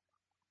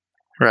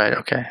 Right.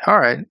 Okay. All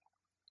right.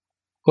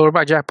 Well, what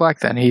about Jack Black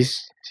then? He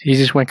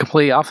just went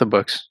completely off the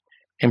books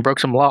and broke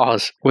some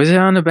laws. Was it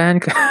on the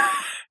band?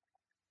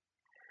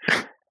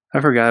 I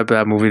forgot about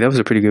that movie. That was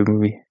a pretty good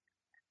movie.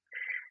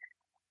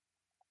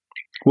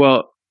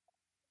 Well,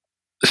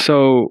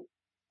 so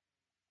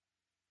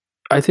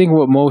I think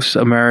what most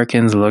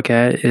Americans look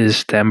at is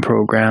STEM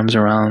programs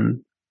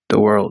around the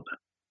world.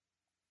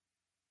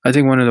 I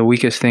think one of the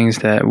weakest things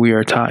that we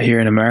are taught here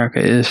in America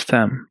is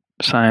STEM,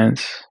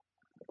 science,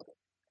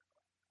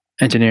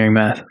 engineering,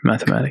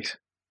 mathematics.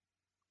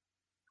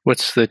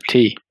 What's the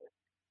T?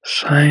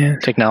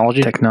 Science,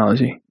 Technology.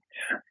 technology.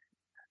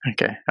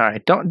 Okay. All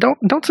right.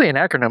 Don't say an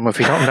acronym if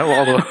you don't know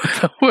all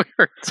the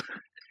words.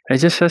 It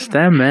just says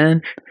STEM,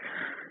 man.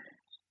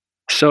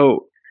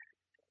 So,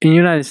 in the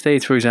United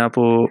States, for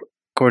example,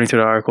 according to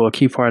the article, a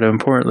key part of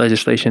important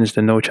legislation is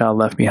the No Child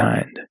Left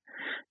Behind.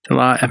 The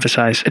law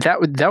emphasized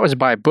That was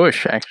by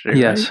Bush,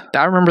 actually. Yes. Right?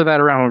 I remember that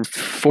around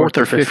fourth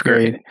or fifth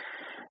grade.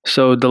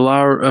 So the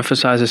law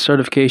emphasizes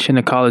certification,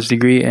 a college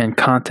degree, and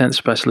content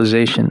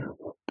specialization,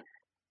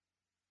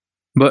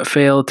 but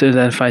failed to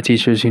identify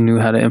teachers who knew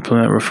how to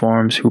implement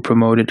reforms, who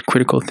promoted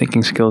critical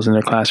thinking skills in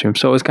their classroom.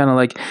 So it's kind of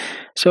like,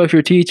 so if you're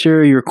a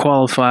teacher, you're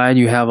qualified,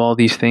 you have all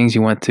these things,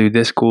 you went to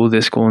this school,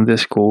 and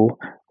this school,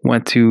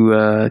 went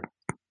to,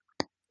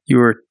 you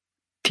were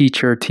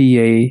teacher,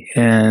 TA,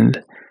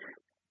 and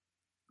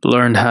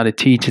learned how to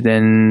teach,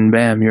 then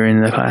bam, you're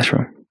in the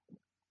classroom,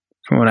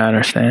 from what I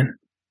understand.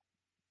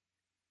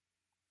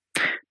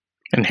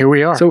 And here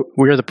we are. So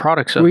we are the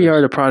products of we it.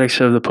 are the products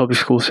of the public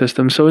school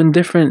system. So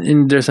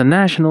there's a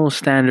national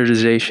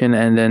standardization,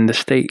 and then the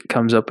state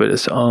comes up with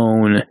its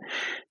own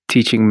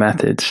teaching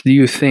methods. Do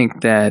you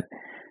think that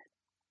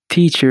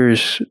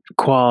teachers'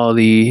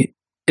 quality,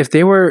 if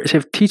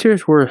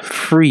teachers were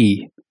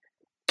free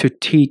to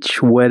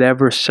teach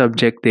whatever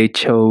subject they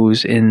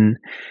chose in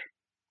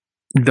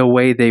the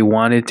way they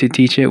wanted to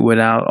teach it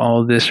without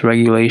all this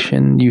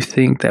regulation, you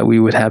think that we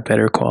would have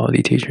better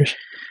quality teachers?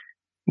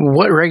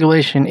 What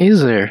regulation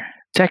is there?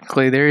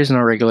 Technically, there is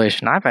no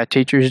regulation. I've had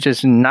teachers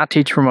just not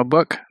teach from a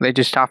book. They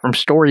just taught from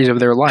stories of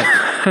their life.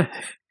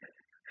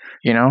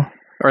 You know?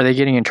 Are they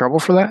getting in trouble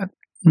for that?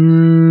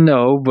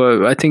 No,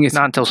 but I think it's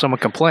not until someone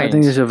complains. I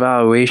think there's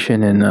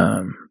evaluation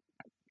and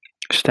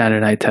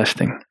standardized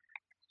testing.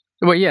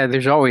 Well, yeah,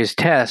 there's always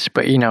tests,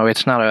 but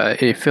it's not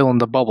a fill in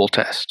the bubble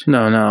test.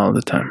 No, not all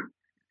the time.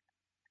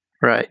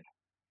 Right.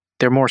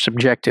 They're more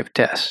subjective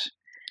tests.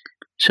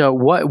 So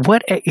what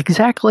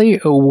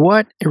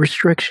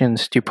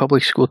restrictions do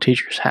public school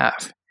teachers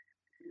have?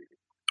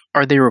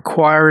 Are they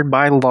required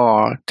by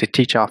law to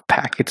teach off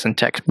packets and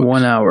textbooks?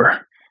 1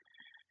 hour.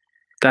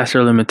 That's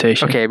their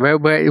limitation. Okay,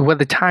 but with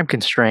the time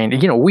constraint,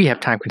 we have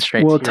time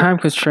constraints. Well, here. time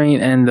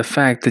constraint and the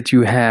fact that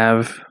you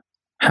have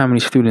how many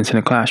students in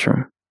a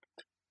classroom?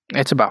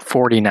 It's about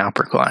 40 now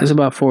per class. It's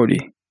about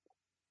 40.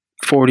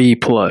 40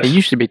 plus. It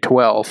used to be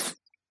 12.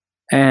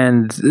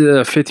 And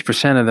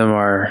 50% of them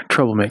are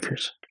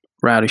troublemakers.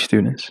 Rowdy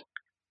students.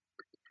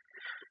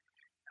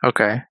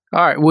 Okay.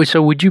 All right. Well,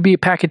 so would you be a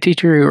packet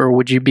teacher or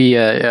would you be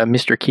a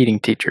Mr. Keating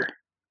teacher?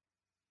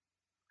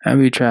 How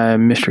would you try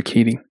Mr.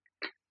 Keating?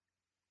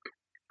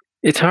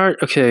 It's hard.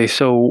 Okay,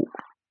 so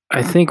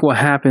I think what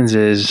happens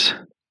is,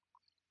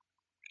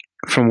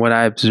 from what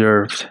I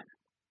observed,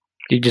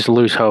 you just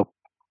lose hope.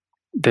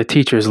 The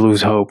teachers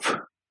lose hope.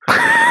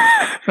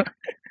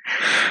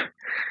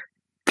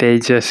 They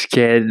just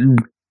get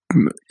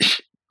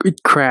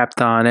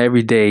crapped on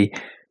every day.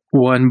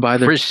 One by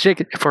the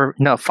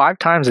 5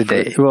 times a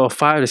day. Well,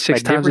 5 to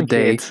 6 times a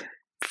day. Kids.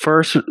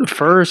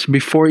 First,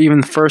 before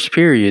even the first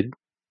period,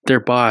 their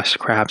boss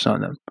craps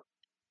on them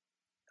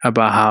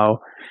about how,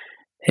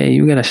 hey,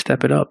 you gotta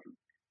step it up.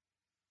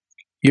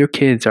 Your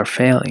kids are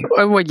failing.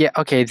 Well, yeah,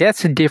 okay,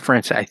 that's the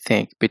difference, I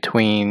think,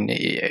 between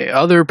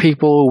other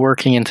people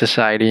working in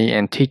society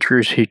and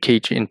teachers who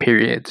teach in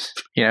periods.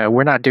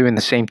 We're not doing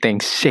the same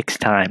thing 6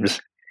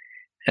 times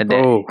a day.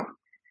 Oh.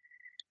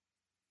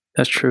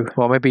 That's true.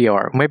 Well, maybe you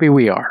are. Maybe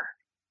we are.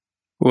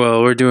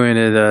 Well, we're doing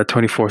it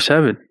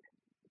 24/7.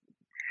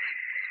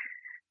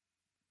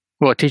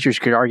 Well, teachers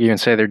could argue and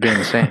say they're doing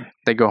the same.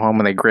 They go home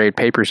and they grade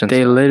papers and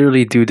they stuff.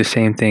 literally do the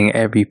same thing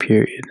every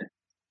period.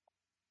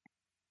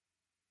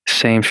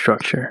 Same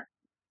structure.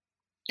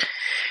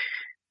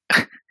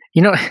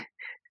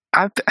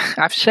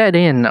 I've sat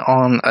in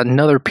on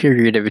another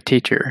period of a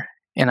teacher,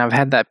 and I've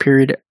had that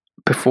period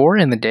before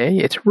in the day.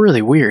 It's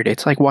really weird.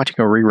 It's like watching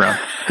a rerun.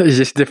 It's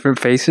just different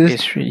faces?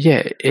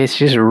 It's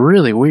just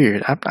really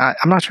weird.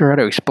 I'm not sure how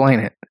to explain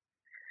it.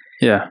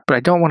 Yeah. But I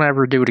don't want to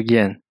ever do it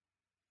again.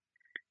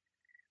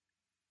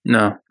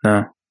 No.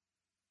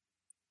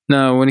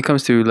 When it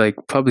comes to like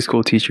public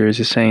school teachers,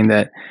 it's saying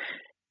that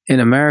in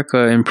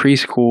America, in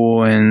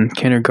preschool and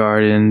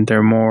kindergarten,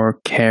 they're more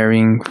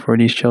caring for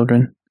these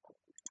children.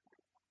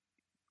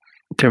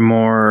 They're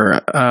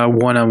more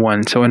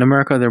one-on-one. So in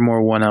America, they're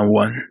more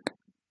one-on-one.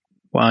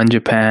 While in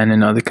Japan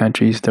and other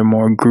countries, they're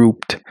more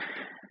grouped,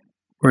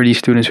 where these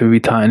students will be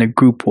taught in a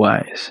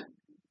group-wise.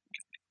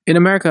 In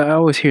America, I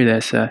always hear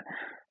that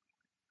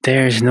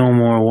there's no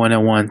more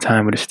one-on-one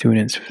time with the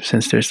students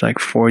since there's like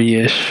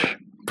 40-ish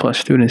plus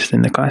students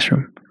in the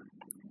classroom.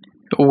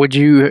 Would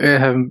you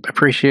have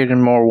appreciated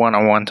more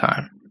one-on-one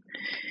time?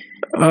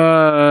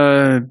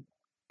 No,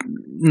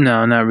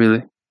 not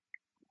really.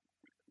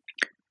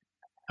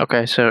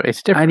 Okay, so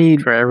it's different I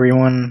need for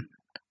everyone.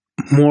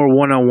 More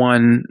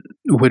one-on-one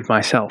with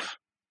myself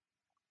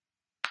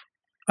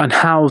on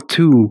how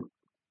to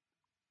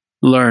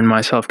learn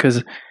myself,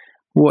 because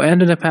what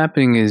ended up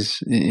happening is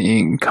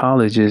in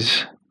college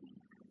is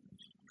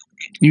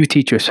you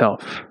teach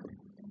yourself.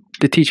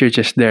 The teacher is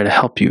just there to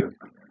help you.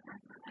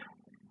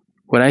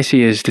 What I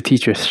see is the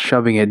teacher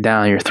shoving it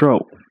down your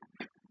throat.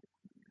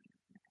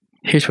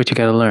 Here's what you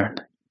got to learn.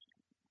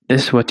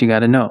 This is what you got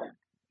to know.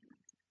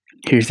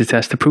 Here's the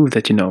test to prove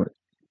that you know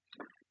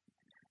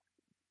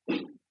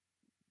it.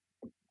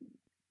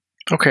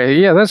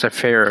 Okay, yeah, that's a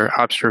fair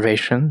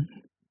observation.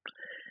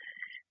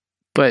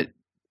 But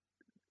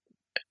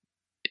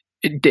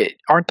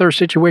aren't there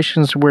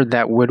situations where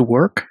that would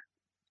work?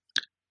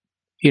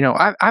 You know,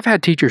 I've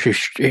had teachers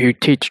who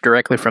teach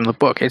directly from the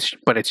book.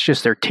 But it's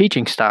just their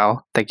teaching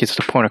style that gets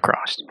the point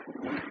across.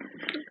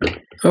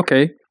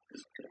 Okay.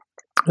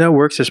 That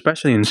works,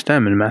 especially in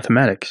STEM and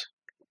mathematics.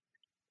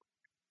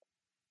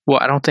 Well,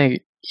 I don't think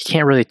you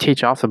can't really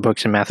teach off the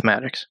books in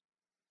mathematics.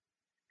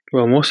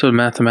 Well, most of the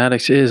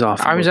mathematics is off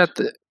the books.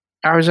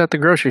 I was at the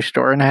grocery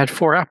store and I had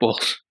 4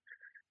 apples.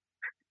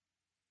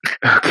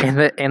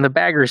 Okay. And the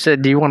bagger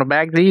said, "Do you want to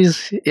bag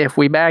these? If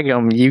we bag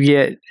them, you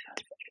get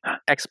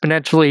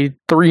exponentially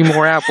 3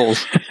 more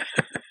apples."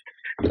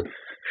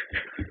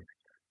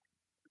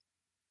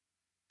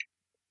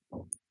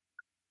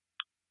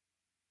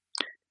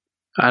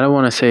 I don't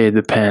want to say it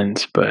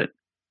depends, but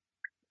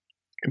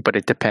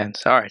it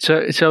depends. All right.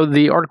 So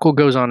the article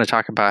goes on to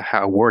talk about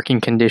how working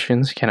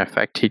conditions can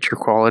affect teacher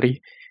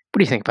quality. What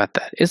do you think about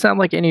that? Is that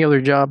like any other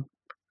job?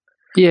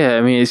 Yeah,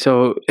 I mean,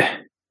 so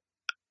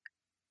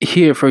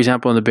here, for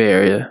example, in the Bay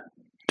Area,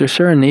 there's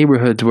certain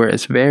neighborhoods where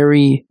it's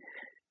very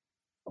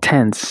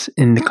tense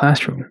in the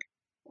classroom,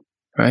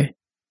 right?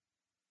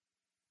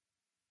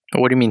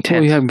 What do you mean tense?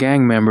 Well, you have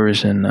gang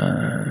members and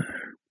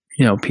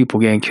people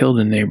getting killed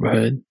in the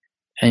neighborhood,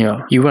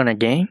 and you run a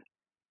gang?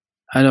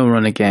 I don't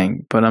run a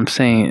gang, but I'm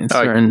saying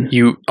certain.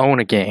 You own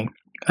a gang?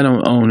 I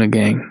don't own a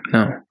gang.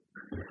 No.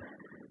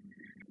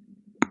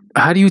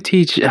 How do you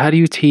teach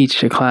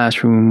a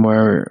classroom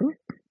where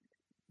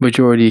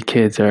majority of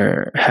kids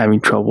are having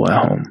trouble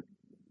at home?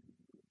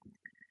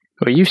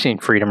 Well, you've seen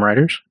Freedom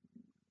Riders.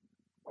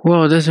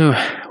 Well, it doesn't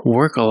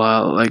work a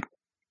lot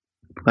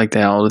like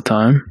that all the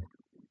time.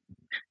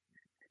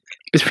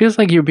 It feels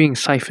like you're being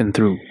siphoned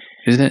through,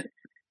 isn't it?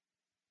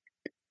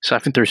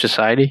 Siphoned through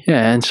society?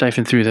 Yeah, and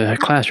siphoned through the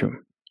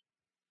classroom.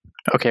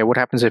 Okay, what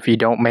happens if you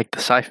don't make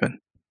the siphon?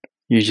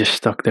 You're just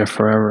stuck there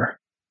forever.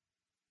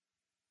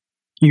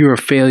 You're a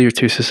failure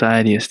to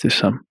society as to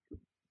some.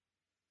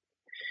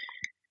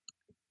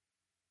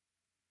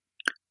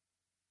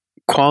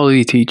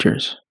 Quality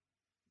teachers.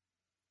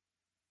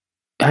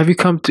 Have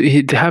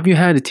you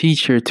had a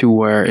teacher to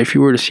where if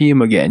you were to see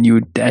him again, you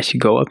would actually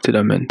go up to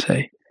them and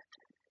say,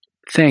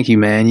 "Thank you,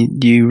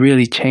 man. You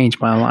really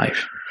changed my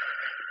life"?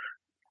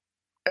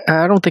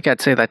 I don't think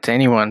I'd say that to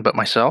anyone but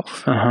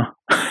myself.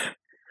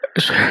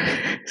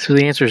 So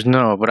the answer is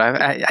no. But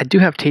I do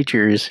have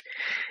teachers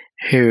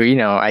who,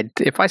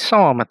 if I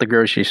saw them at the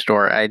grocery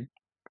store, I'd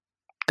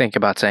think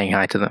about saying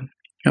hi to them.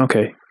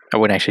 Okay. I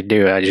wouldn't actually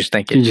do it. I just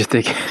think it. You just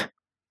think it.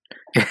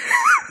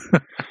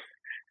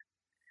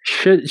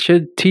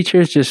 Should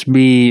teachers just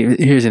be?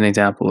 Here's an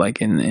example,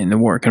 like in the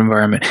work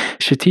environment.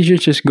 Should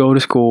teachers just go to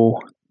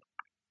school,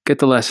 get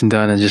the lesson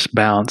done, and just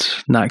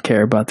bounce, not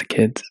care about the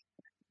kids'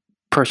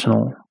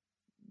 personal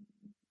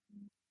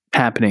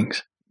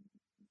happenings?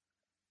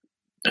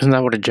 Isn't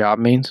that what a job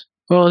means?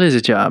 Well, it is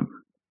a job.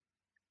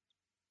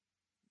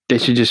 They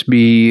should just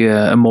be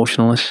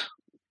emotionless.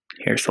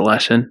 Here's the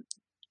lesson.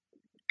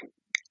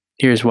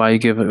 Here's why I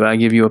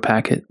give you a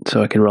packet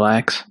so I can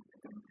relax.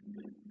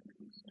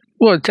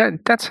 Well,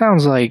 that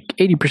sounds like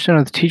 80%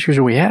 of the teachers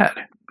we had.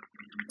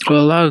 Well,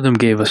 a lot of them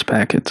gave us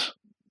packets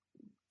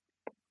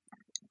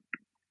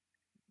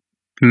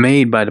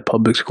made by the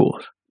public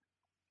schools.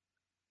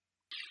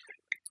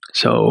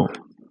 So,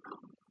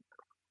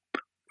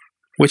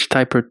 which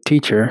type of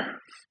teacher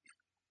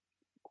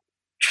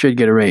should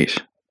get a raise?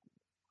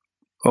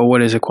 Or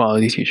what is a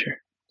quality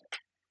teacher?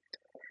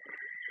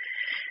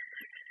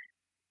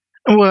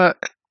 Well,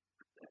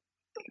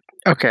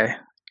 okay.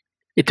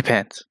 It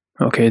depends.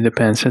 Okay, it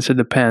depends. Since it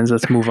depends,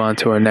 let's move on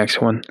to our next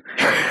one.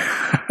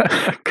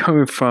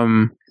 Coming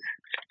from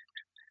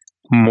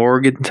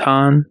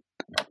Morganton,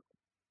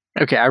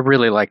 Okay, I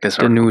really like this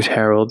The article. News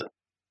Herald,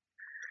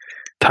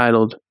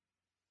 titled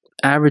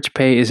 "Average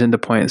Pay Isn't the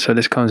Point." So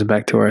this comes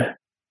back to our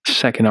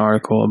second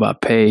article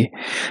about pay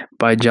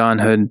by John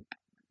Hood.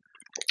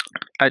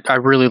 I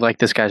really like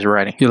this guy's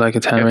writing. You like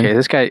it, Henry? Okay,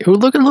 this guy.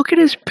 Look at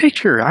his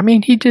picture. I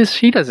mean, he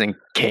doesn't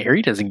care.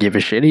 He doesn't give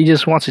a shit. He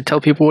just wants to tell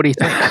people what he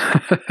thinks.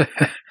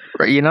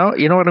 Right? You know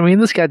what I mean.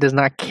 This guy does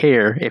not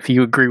care if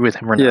you agree with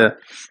him or not. Yeah.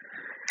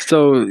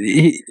 So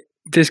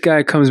this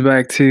guy comes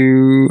back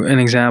to an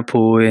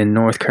example in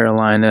North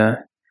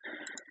Carolina,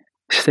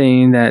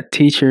 saying that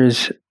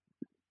teachers'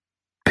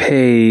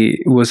 pay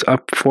was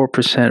up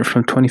 4%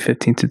 from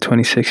 2015 to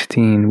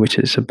 2016, which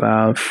is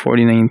about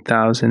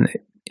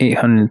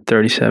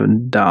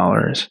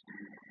 $49,837,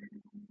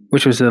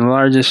 which was the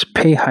largest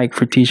pay hike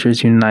for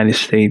teachers in the United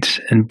States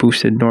and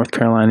boosted North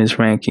Carolina's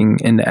ranking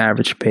in the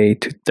average pay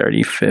to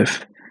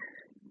 35th.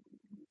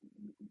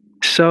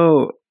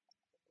 So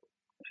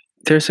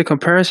there's a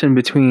comparison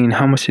between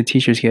how much the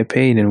teachers get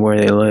paid and where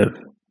they live.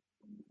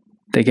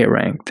 They get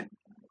ranked,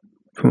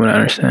 from what I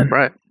understand.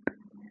 Right.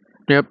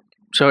 Yep.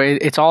 So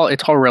it's all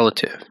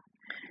relative.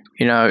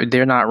 You know,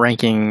 they're not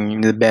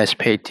ranking the best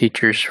paid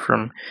teachers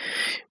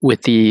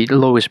with the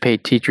lowest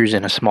paid teachers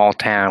in a small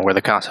town where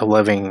the cost of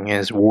living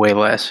is way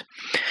less.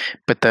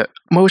 But the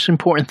most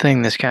important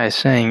thing this guy is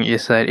saying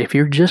is that if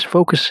you're just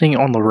focusing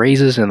on the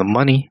raises and the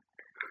money,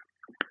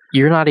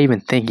 you're not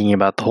even thinking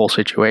about the whole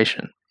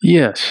situation.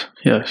 Yes.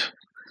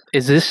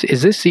 Is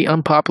this the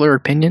unpopular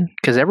opinion?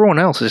 Because everyone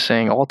else is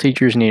saying all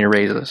teachers need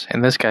raises,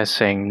 and this guy's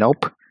saying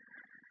nope.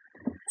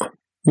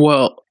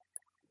 Well,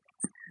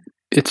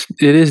 it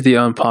is the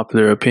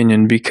unpopular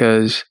opinion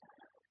because,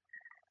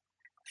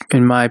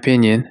 in my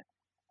opinion,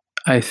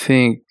 I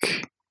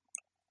think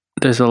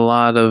there's a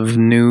lot of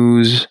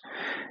news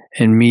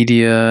and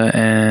media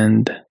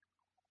and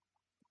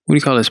what do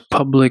you call this,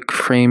 public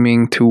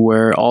framing to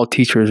where all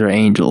teachers are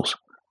angels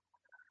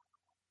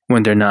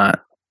when they're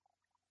not.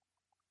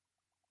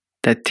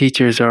 That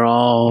teachers are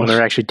all... Well,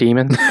 they're actually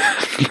demons? Is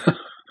that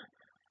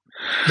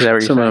what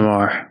you're Some saying? of them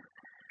are.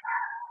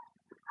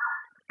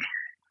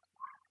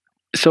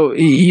 So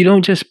you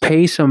don't just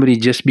pay somebody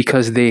just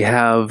because they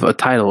have a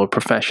title or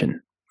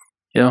profession,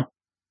 you know?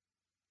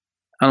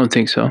 I don't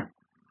think so.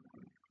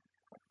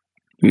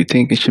 You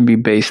think it should be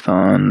based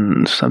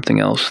on something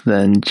else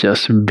than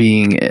just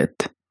being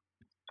it.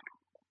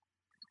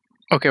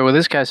 Okay, well,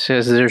 this guy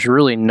says there's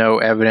really no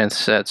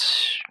evidence that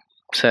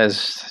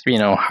says,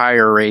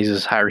 higher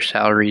raises, higher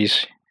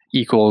salaries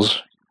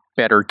equals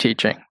better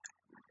teaching.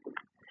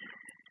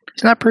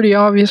 Isn't that pretty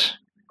obvious?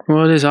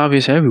 Well, it is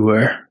obvious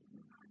everywhere.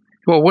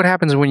 Well, what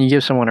happens when you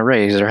give someone a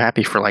raise? They're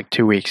happy for like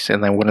 2 weeks,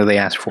 and then what do they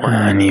ask for?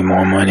 I need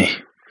more money.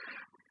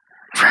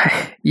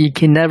 You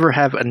can never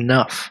have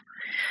enough.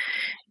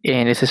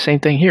 And it's the same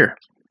thing here.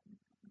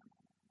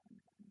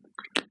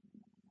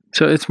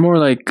 So it's more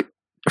like,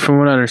 from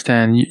what I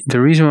understand,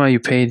 the reason why you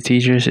pay the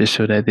teachers is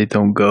so that they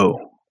don't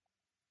go.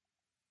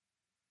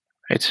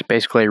 It's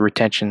basically a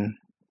retention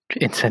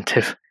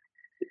incentive.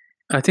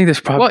 I think that's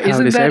probably Well, how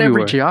isn't it is that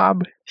everywhere. every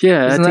job?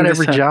 Yeah, Isn't I think that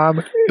every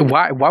job?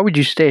 Why would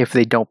you stay if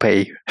they don't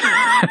pay you?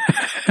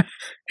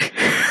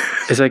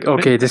 It's like,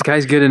 okay, this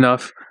guy's good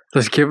enough.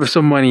 Let's give him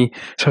some money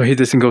so he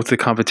doesn't go to the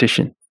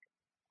competition.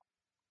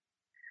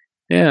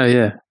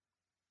 Yeah.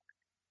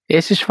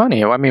 It's just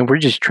funny. I mean, we're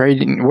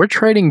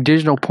trading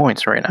digital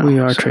points right now. We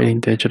are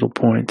trading digital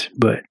points,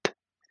 but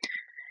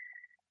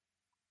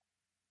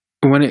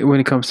when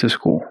it comes to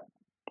school,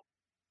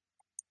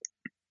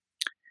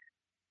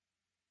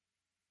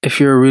 if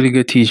you're a really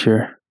good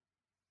teacher,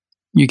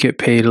 you get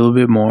paid a little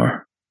bit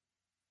more,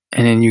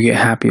 and then you get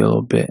happy a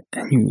little bit,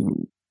 and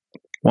you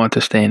want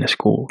to stay in the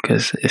school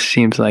because it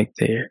seems like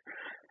they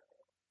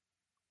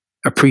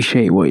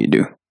appreciate what you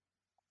do.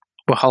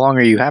 Well, how long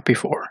are you happy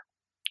for?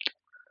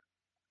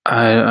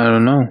 I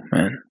don't know,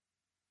 man.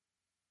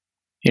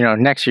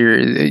 Next year,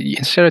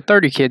 instead of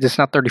 30 kids, it's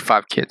not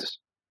 35 kids.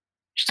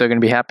 You still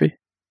going to be happy?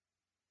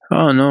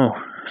 Oh, no.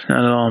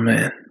 Not at all,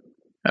 man.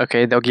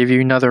 Okay, they'll give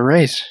you another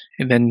raise.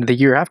 And then the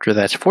year after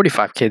that's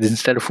 45 kids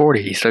instead of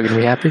 40. You still going to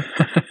be happy?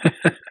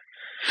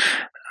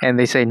 And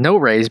they say no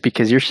raise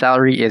because your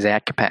salary is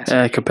at capacity.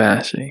 At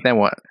capacity. Then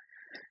what?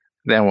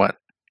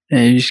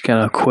 And you just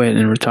gotta quit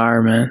and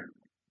retire, man.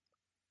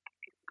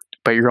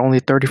 But you're only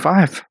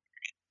 35.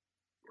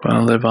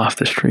 Well, live off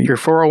the street. Your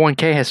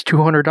 401k has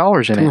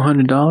 $200 in it.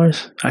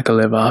 $200? I could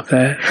live off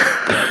that.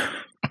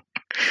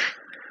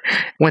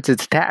 Once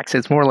it's taxed,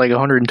 it's more like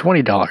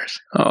 $120.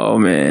 Oh,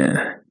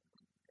 man.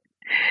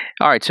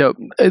 All right, so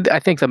I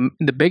think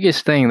the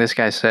biggest thing this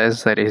guy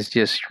says that is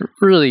just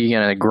really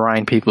going to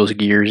grind people's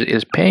gears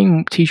is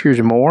paying teachers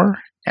more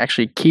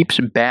actually keeps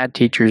bad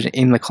teachers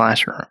in the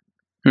classroom.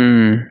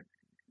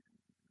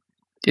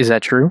 Is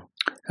that true?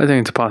 I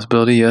think it's a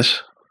possibility,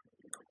 yes.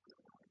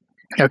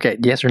 Okay,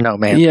 yes or no,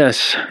 man?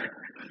 Yes.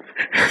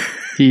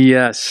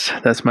 Yes,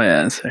 that's my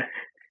answer.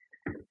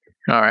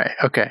 All right,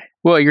 okay.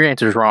 Well, your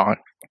answer's wrong.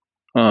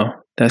 Oh,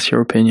 that's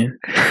your opinion.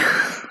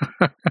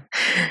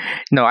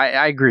 No,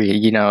 I agree.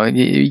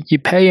 You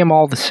pay them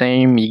all the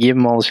same. You give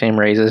them all the same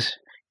raises.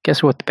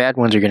 Guess what? The bad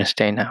ones are going to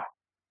stay now.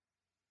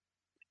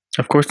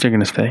 Of course they're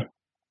gonna stay.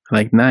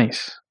 Like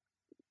nice.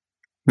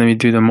 Let me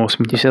do the most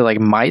You said like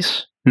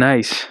mice?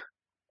 nice.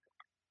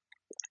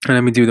 And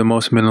let me do the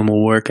most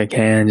minimal work I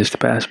can just to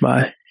pass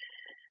by.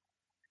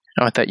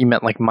 Oh, I thought you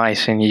meant like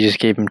mice and you just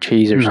gave them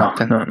cheese or No,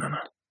 something. no.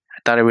 I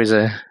thought it was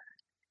a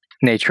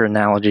nature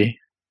analogy.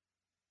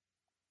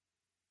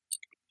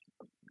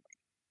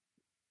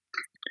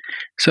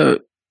 So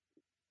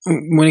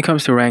when it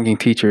comes to ranking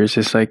teachers,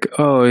 it's like,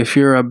 oh, if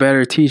you're a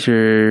better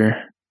teacher,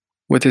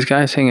 what this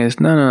guy's saying is,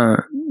 no,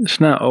 it's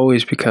not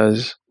always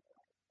because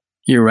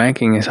your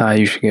ranking is high,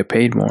 you should get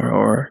paid more,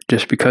 or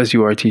just because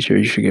you are a teacher,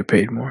 you should get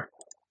paid more.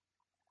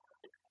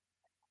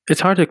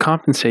 It's hard to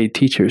compensate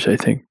teachers, I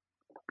think.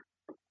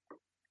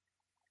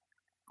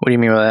 What do you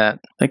mean by that?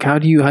 Like, how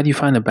do you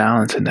find a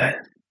balance in that?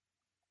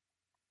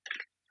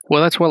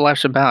 Well, that's what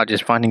life's about,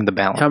 just finding the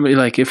balance. How many,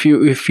 like, if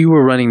you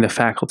were running the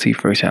faculty,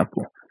 for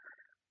example,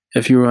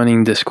 if you're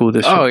running the school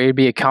district, Oh, it'd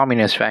be a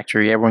communist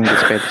factory. Everyone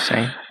gets paid the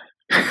same.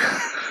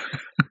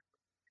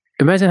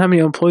 imagine how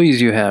many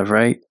employees you have,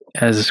 right?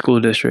 As a school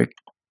district,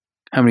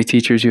 how many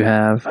teachers you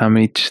have, how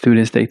many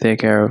students they take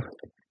care of.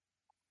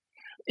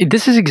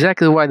 This is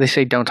exactly why they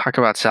say don't talk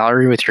about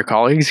salary with your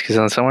colleagues, because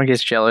then someone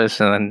gets jealous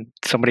and then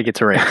somebody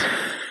gets a raise.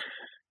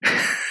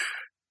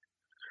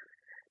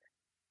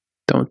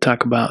 Don't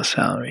talk about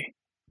salary.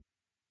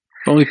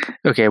 Only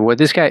Okay, well,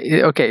 this guy.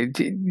 Okay,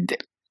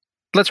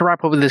 let's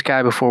wrap up with this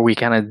guy before we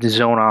kind of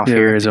zone off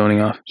here. you're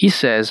zoning off. He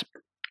says,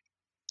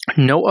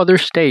 no other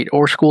state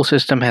or school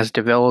system has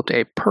developed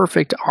a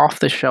perfect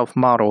off-the-shelf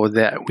model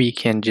that we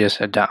can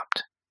just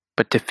adopt.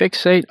 But to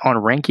fixate on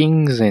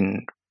rankings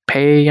and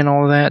pay and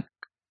all that,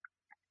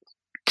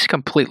 it's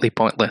completely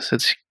pointless.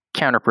 It's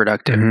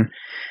counterproductive. Mhm.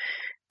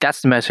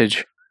 That's the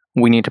message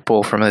we need to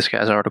pull from this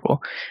guy's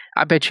article.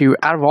 I bet you,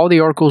 out of all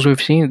the articles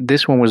we've seen,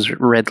 this one was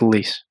read the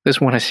least.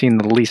 This one has seen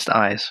the least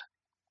eyes.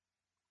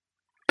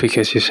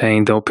 Because you're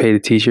saying don't pay the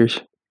teachers.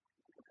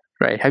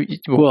 Right?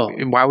 Well-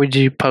 Why would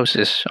you post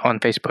this on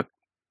Facebook?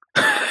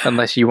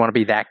 Unless you want to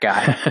be that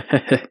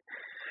guy.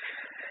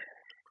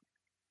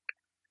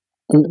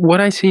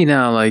 What I see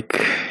now,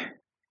 like,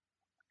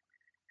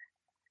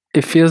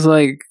 it feels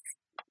like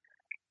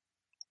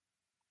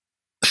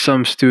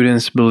some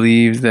students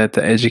believe that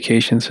the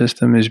education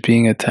system is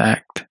being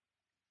attacked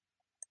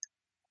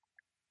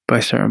by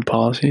certain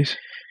policies.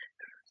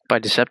 By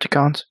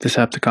Decepticons?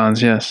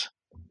 Decepticons, yes.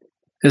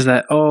 Is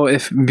that, oh,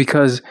 if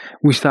because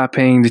we stop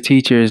paying the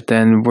teachers,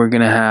 then we're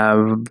going to have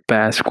a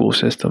bad school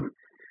system.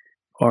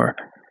 Or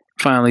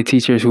finally,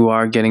 teachers who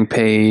are getting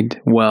paid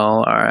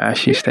well are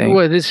actually staying.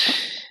 Well,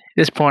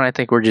 this point, I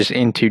think we're just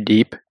in too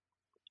deep.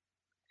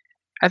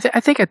 I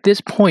think at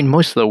this point,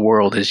 most of the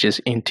world is just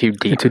in too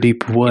deep. Too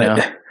deep what? You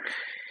know?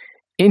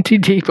 In too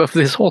deep of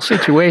this whole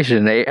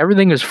situation.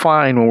 Everything was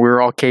fine when we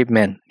were all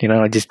cavemen,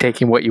 just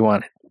taking what you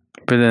wanted.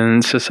 But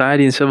then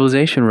society and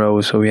civilization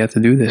rose, so we have to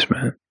do this,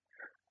 man.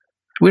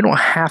 We don't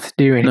have to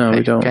do anything. No,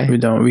 we don't. Okay? We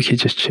don't. We could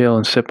just chill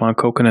and sip on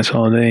coconuts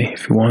all day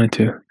if we wanted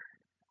to.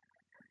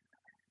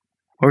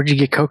 Where'd you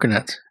get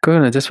coconuts?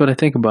 Coconut, that's what I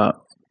think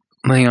about.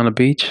 Laying on the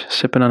beach,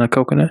 sipping on a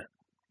coconut.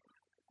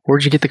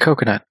 Where'd you get the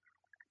coconut?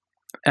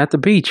 At the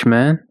beach,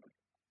 man.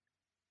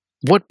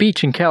 What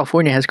beach in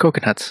California has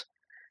coconuts?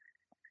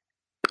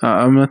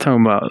 I'm not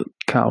talking about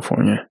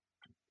California.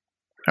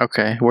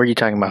 Okay, where are you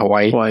talking about?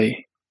 Hawaii? Hawaii.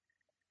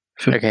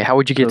 Okay, how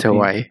would you get to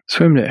Hawaii?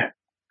 Swim there.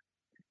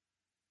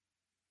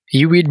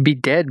 You would be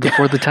dead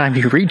before the time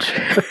you reach.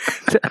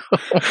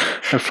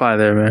 I fly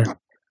there, man.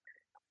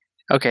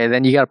 Okay,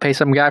 then you got to pay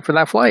some guy for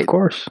that flight. Of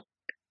course.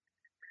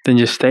 Then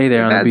just stay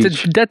there on the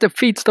beach. That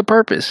defeats the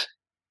purpose.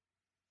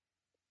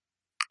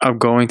 I'm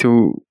going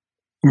to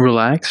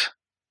relax.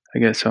 I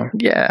guess so.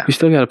 Yeah. You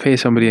still got to pay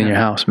somebody in your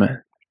house,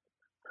 man.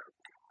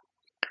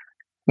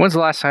 When's the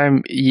last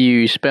time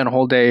you spent a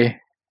whole day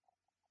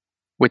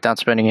without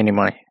spending any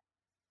money?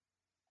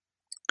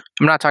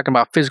 I'm not talking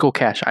about physical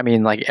cash. I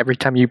mean, like, every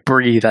time you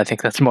breathe, I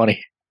think that's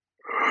money.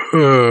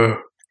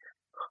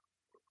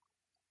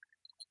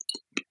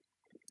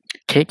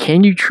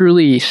 Can you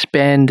truly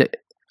spend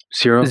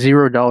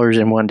 $0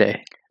 in one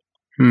day?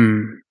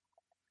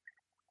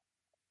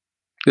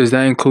 Does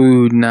that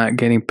include not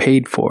getting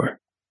paid for?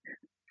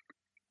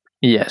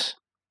 Yes.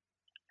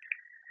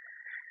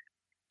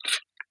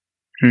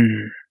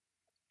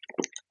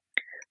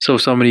 So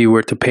if somebody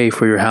were to pay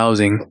for your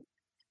housing,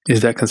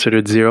 is that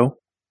considered zero?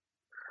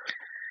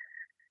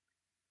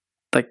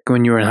 Like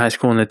when you were in high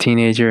school and a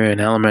teenager and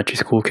elementary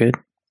school kid?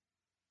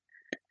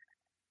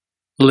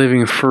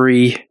 Living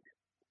free,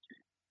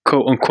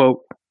 quote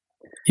unquote,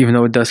 even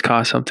though it does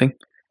cost something?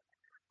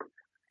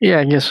 Yeah,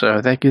 I guess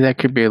so. That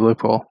could be a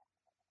loophole.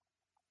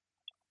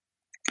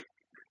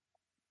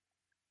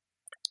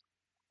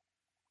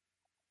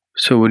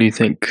 So what do you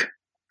think?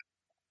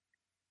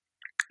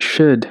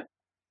 Should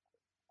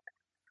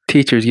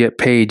teachers get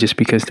paid just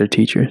because they're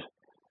teachers?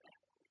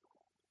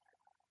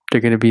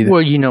 They're going to be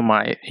Well, you know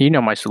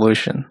my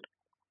solution.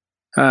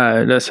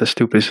 that's a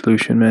stupid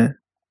solution, man.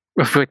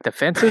 With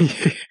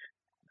defensive?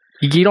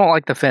 You don't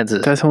like the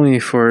fences. That's only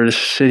for the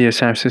city of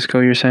San Francisco,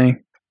 you're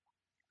saying?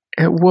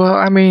 Well,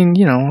 I mean,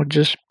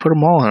 just put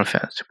them all on a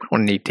fence. We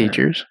don't need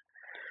teachers.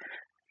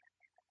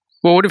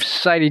 Well, what if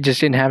society just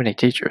didn't have any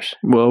teachers?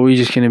 Well, we're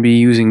just going to be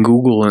using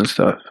Google and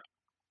stuff.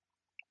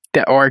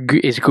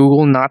 Is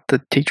Google not the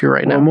teacher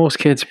right now? Well, most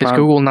kids... Is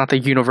Google not the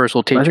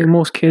universal teacher? I think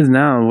most kids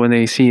now, when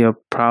they see a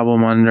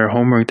problem on their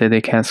homework that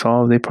they can't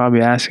solve, they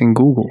probably asking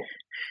Google.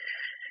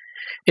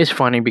 It's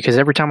funny because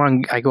every time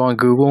I go on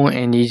Google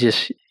and you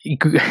just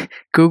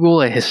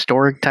Google a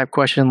historic type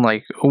question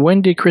like,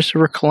 when did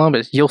Christopher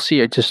Columbus? You'll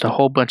see just a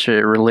whole bunch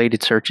of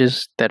related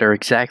searches that are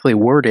exactly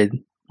worded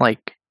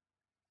like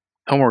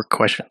homework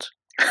questions.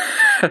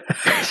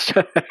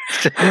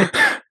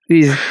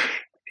 These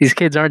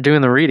kids aren't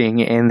doing the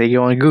reading and they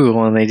go on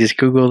Google and they just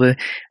Google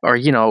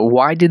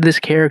why did this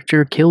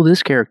character kill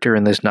this character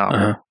in this novel?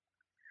 Uh-huh.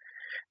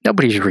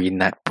 Nobody's reading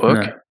that book.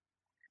 No.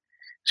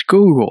 It's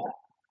Google.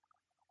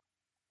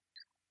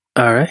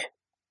 All right.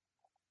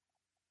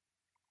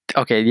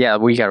 Okay, yeah,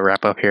 we got to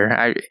wrap up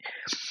here.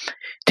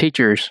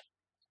 Teachers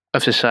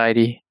of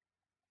society.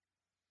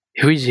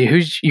 Who's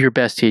your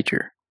best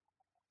teacher?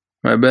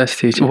 My best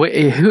teacher.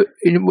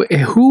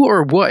 Who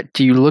or what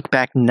do you look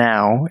back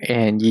now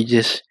and you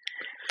just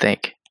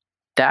think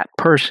that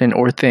person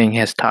or thing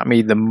has taught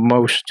me the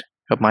most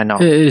of my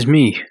knowledge? It is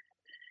me.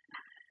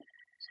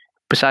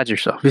 Besides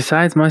yourself.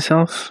 Besides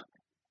myself?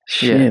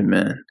 Shit, Yeah.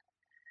 man.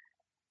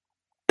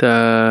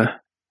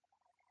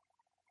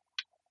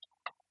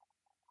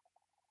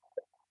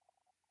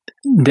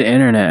 The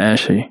internet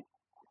actually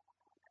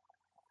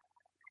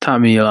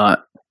taught me a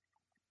lot.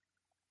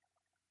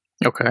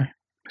 Okay,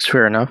 it's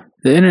fair enough.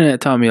 The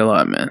internet taught me a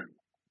lot, man.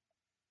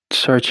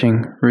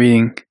 Searching,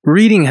 reading.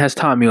 Reading has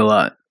taught me a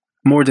lot.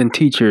 More than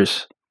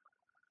teachers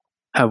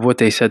have what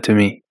they said to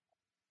me.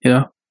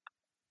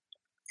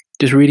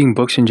 Just reading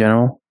books in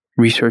general,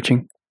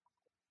 researching.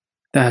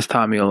 That has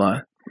taught me a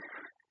lot.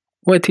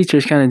 What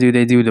teachers kind of do,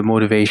 they do the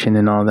motivation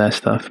and all that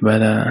stuff.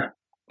 But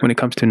when it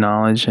comes to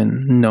knowledge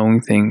and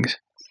knowing things,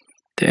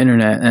 the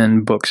internet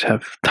and books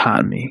have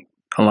taught me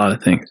a lot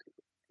of things.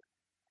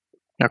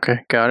 Okay,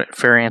 got it.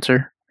 Fair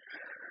answer.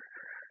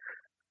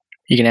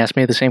 You can ask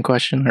me the same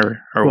question,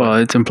 or Well,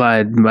 it's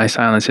implied, my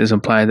silence is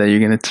implied that you're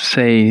going to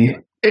say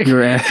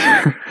your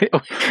answer.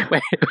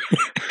 Wait,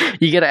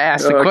 you got to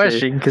ask the Okay.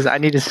 question because I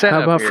need to set How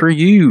up about here. for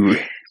you?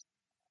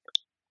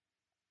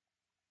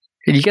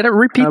 You got to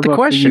repeat How the about for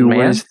question, you?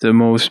 man. What's the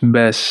most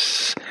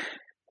best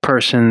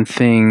person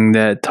thing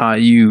that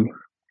taught you?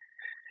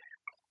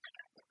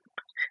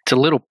 It's a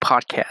little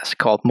podcast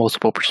called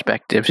Multiple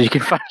Perspectives. You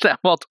can find that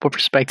at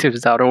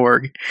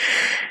multipleperspectives.org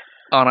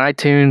on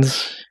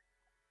iTunes.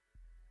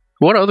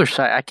 What other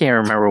site? I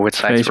can't remember what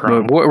sites we're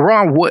on.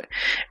 Facebook.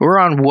 We're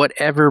on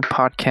whatever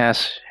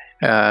podcast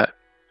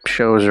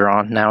shows are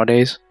on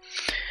nowadays.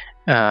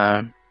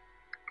 I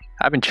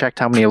haven't checked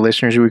how many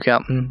listeners we've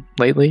gotten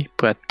lately,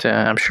 but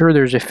I'm sure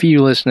there's a few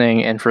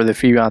listening, and for the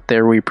few out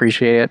there, we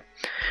appreciate it.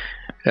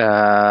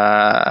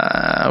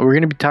 We're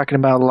going to be talking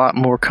about a lot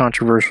more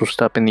controversial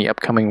stuff in the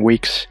upcoming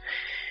weeks.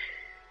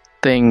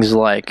 Things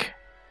like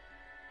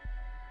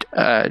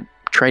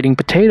trading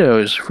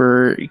potatoes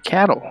for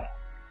cattle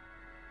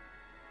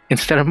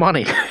instead of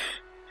money.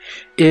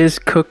 Is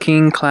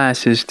cooking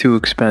classes too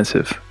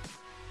expensive?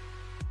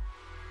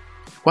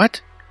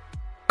 What?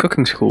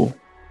 Cooking school,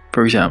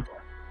 for example.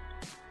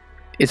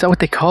 Is that what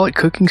they call it?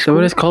 Cooking So school?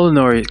 what is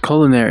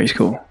culinary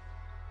school?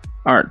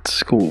 Art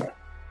school.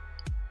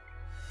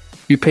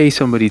 You pay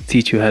somebody to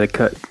teach you how to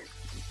cut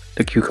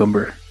the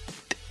cucumber.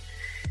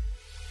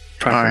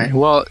 All right.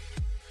 Well,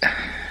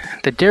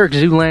 the Derek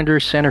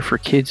Zoolander Center for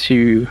Kids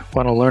Who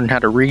Want to Learn How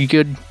to Read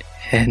Good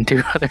and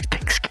Do Other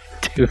Things Good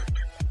Too.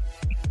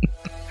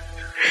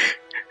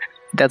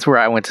 That's where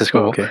I went to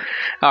school. Okay.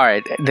 All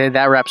right.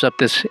 That wraps up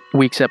this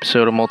week's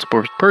episode of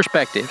Multiple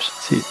Perspectives.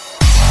 See.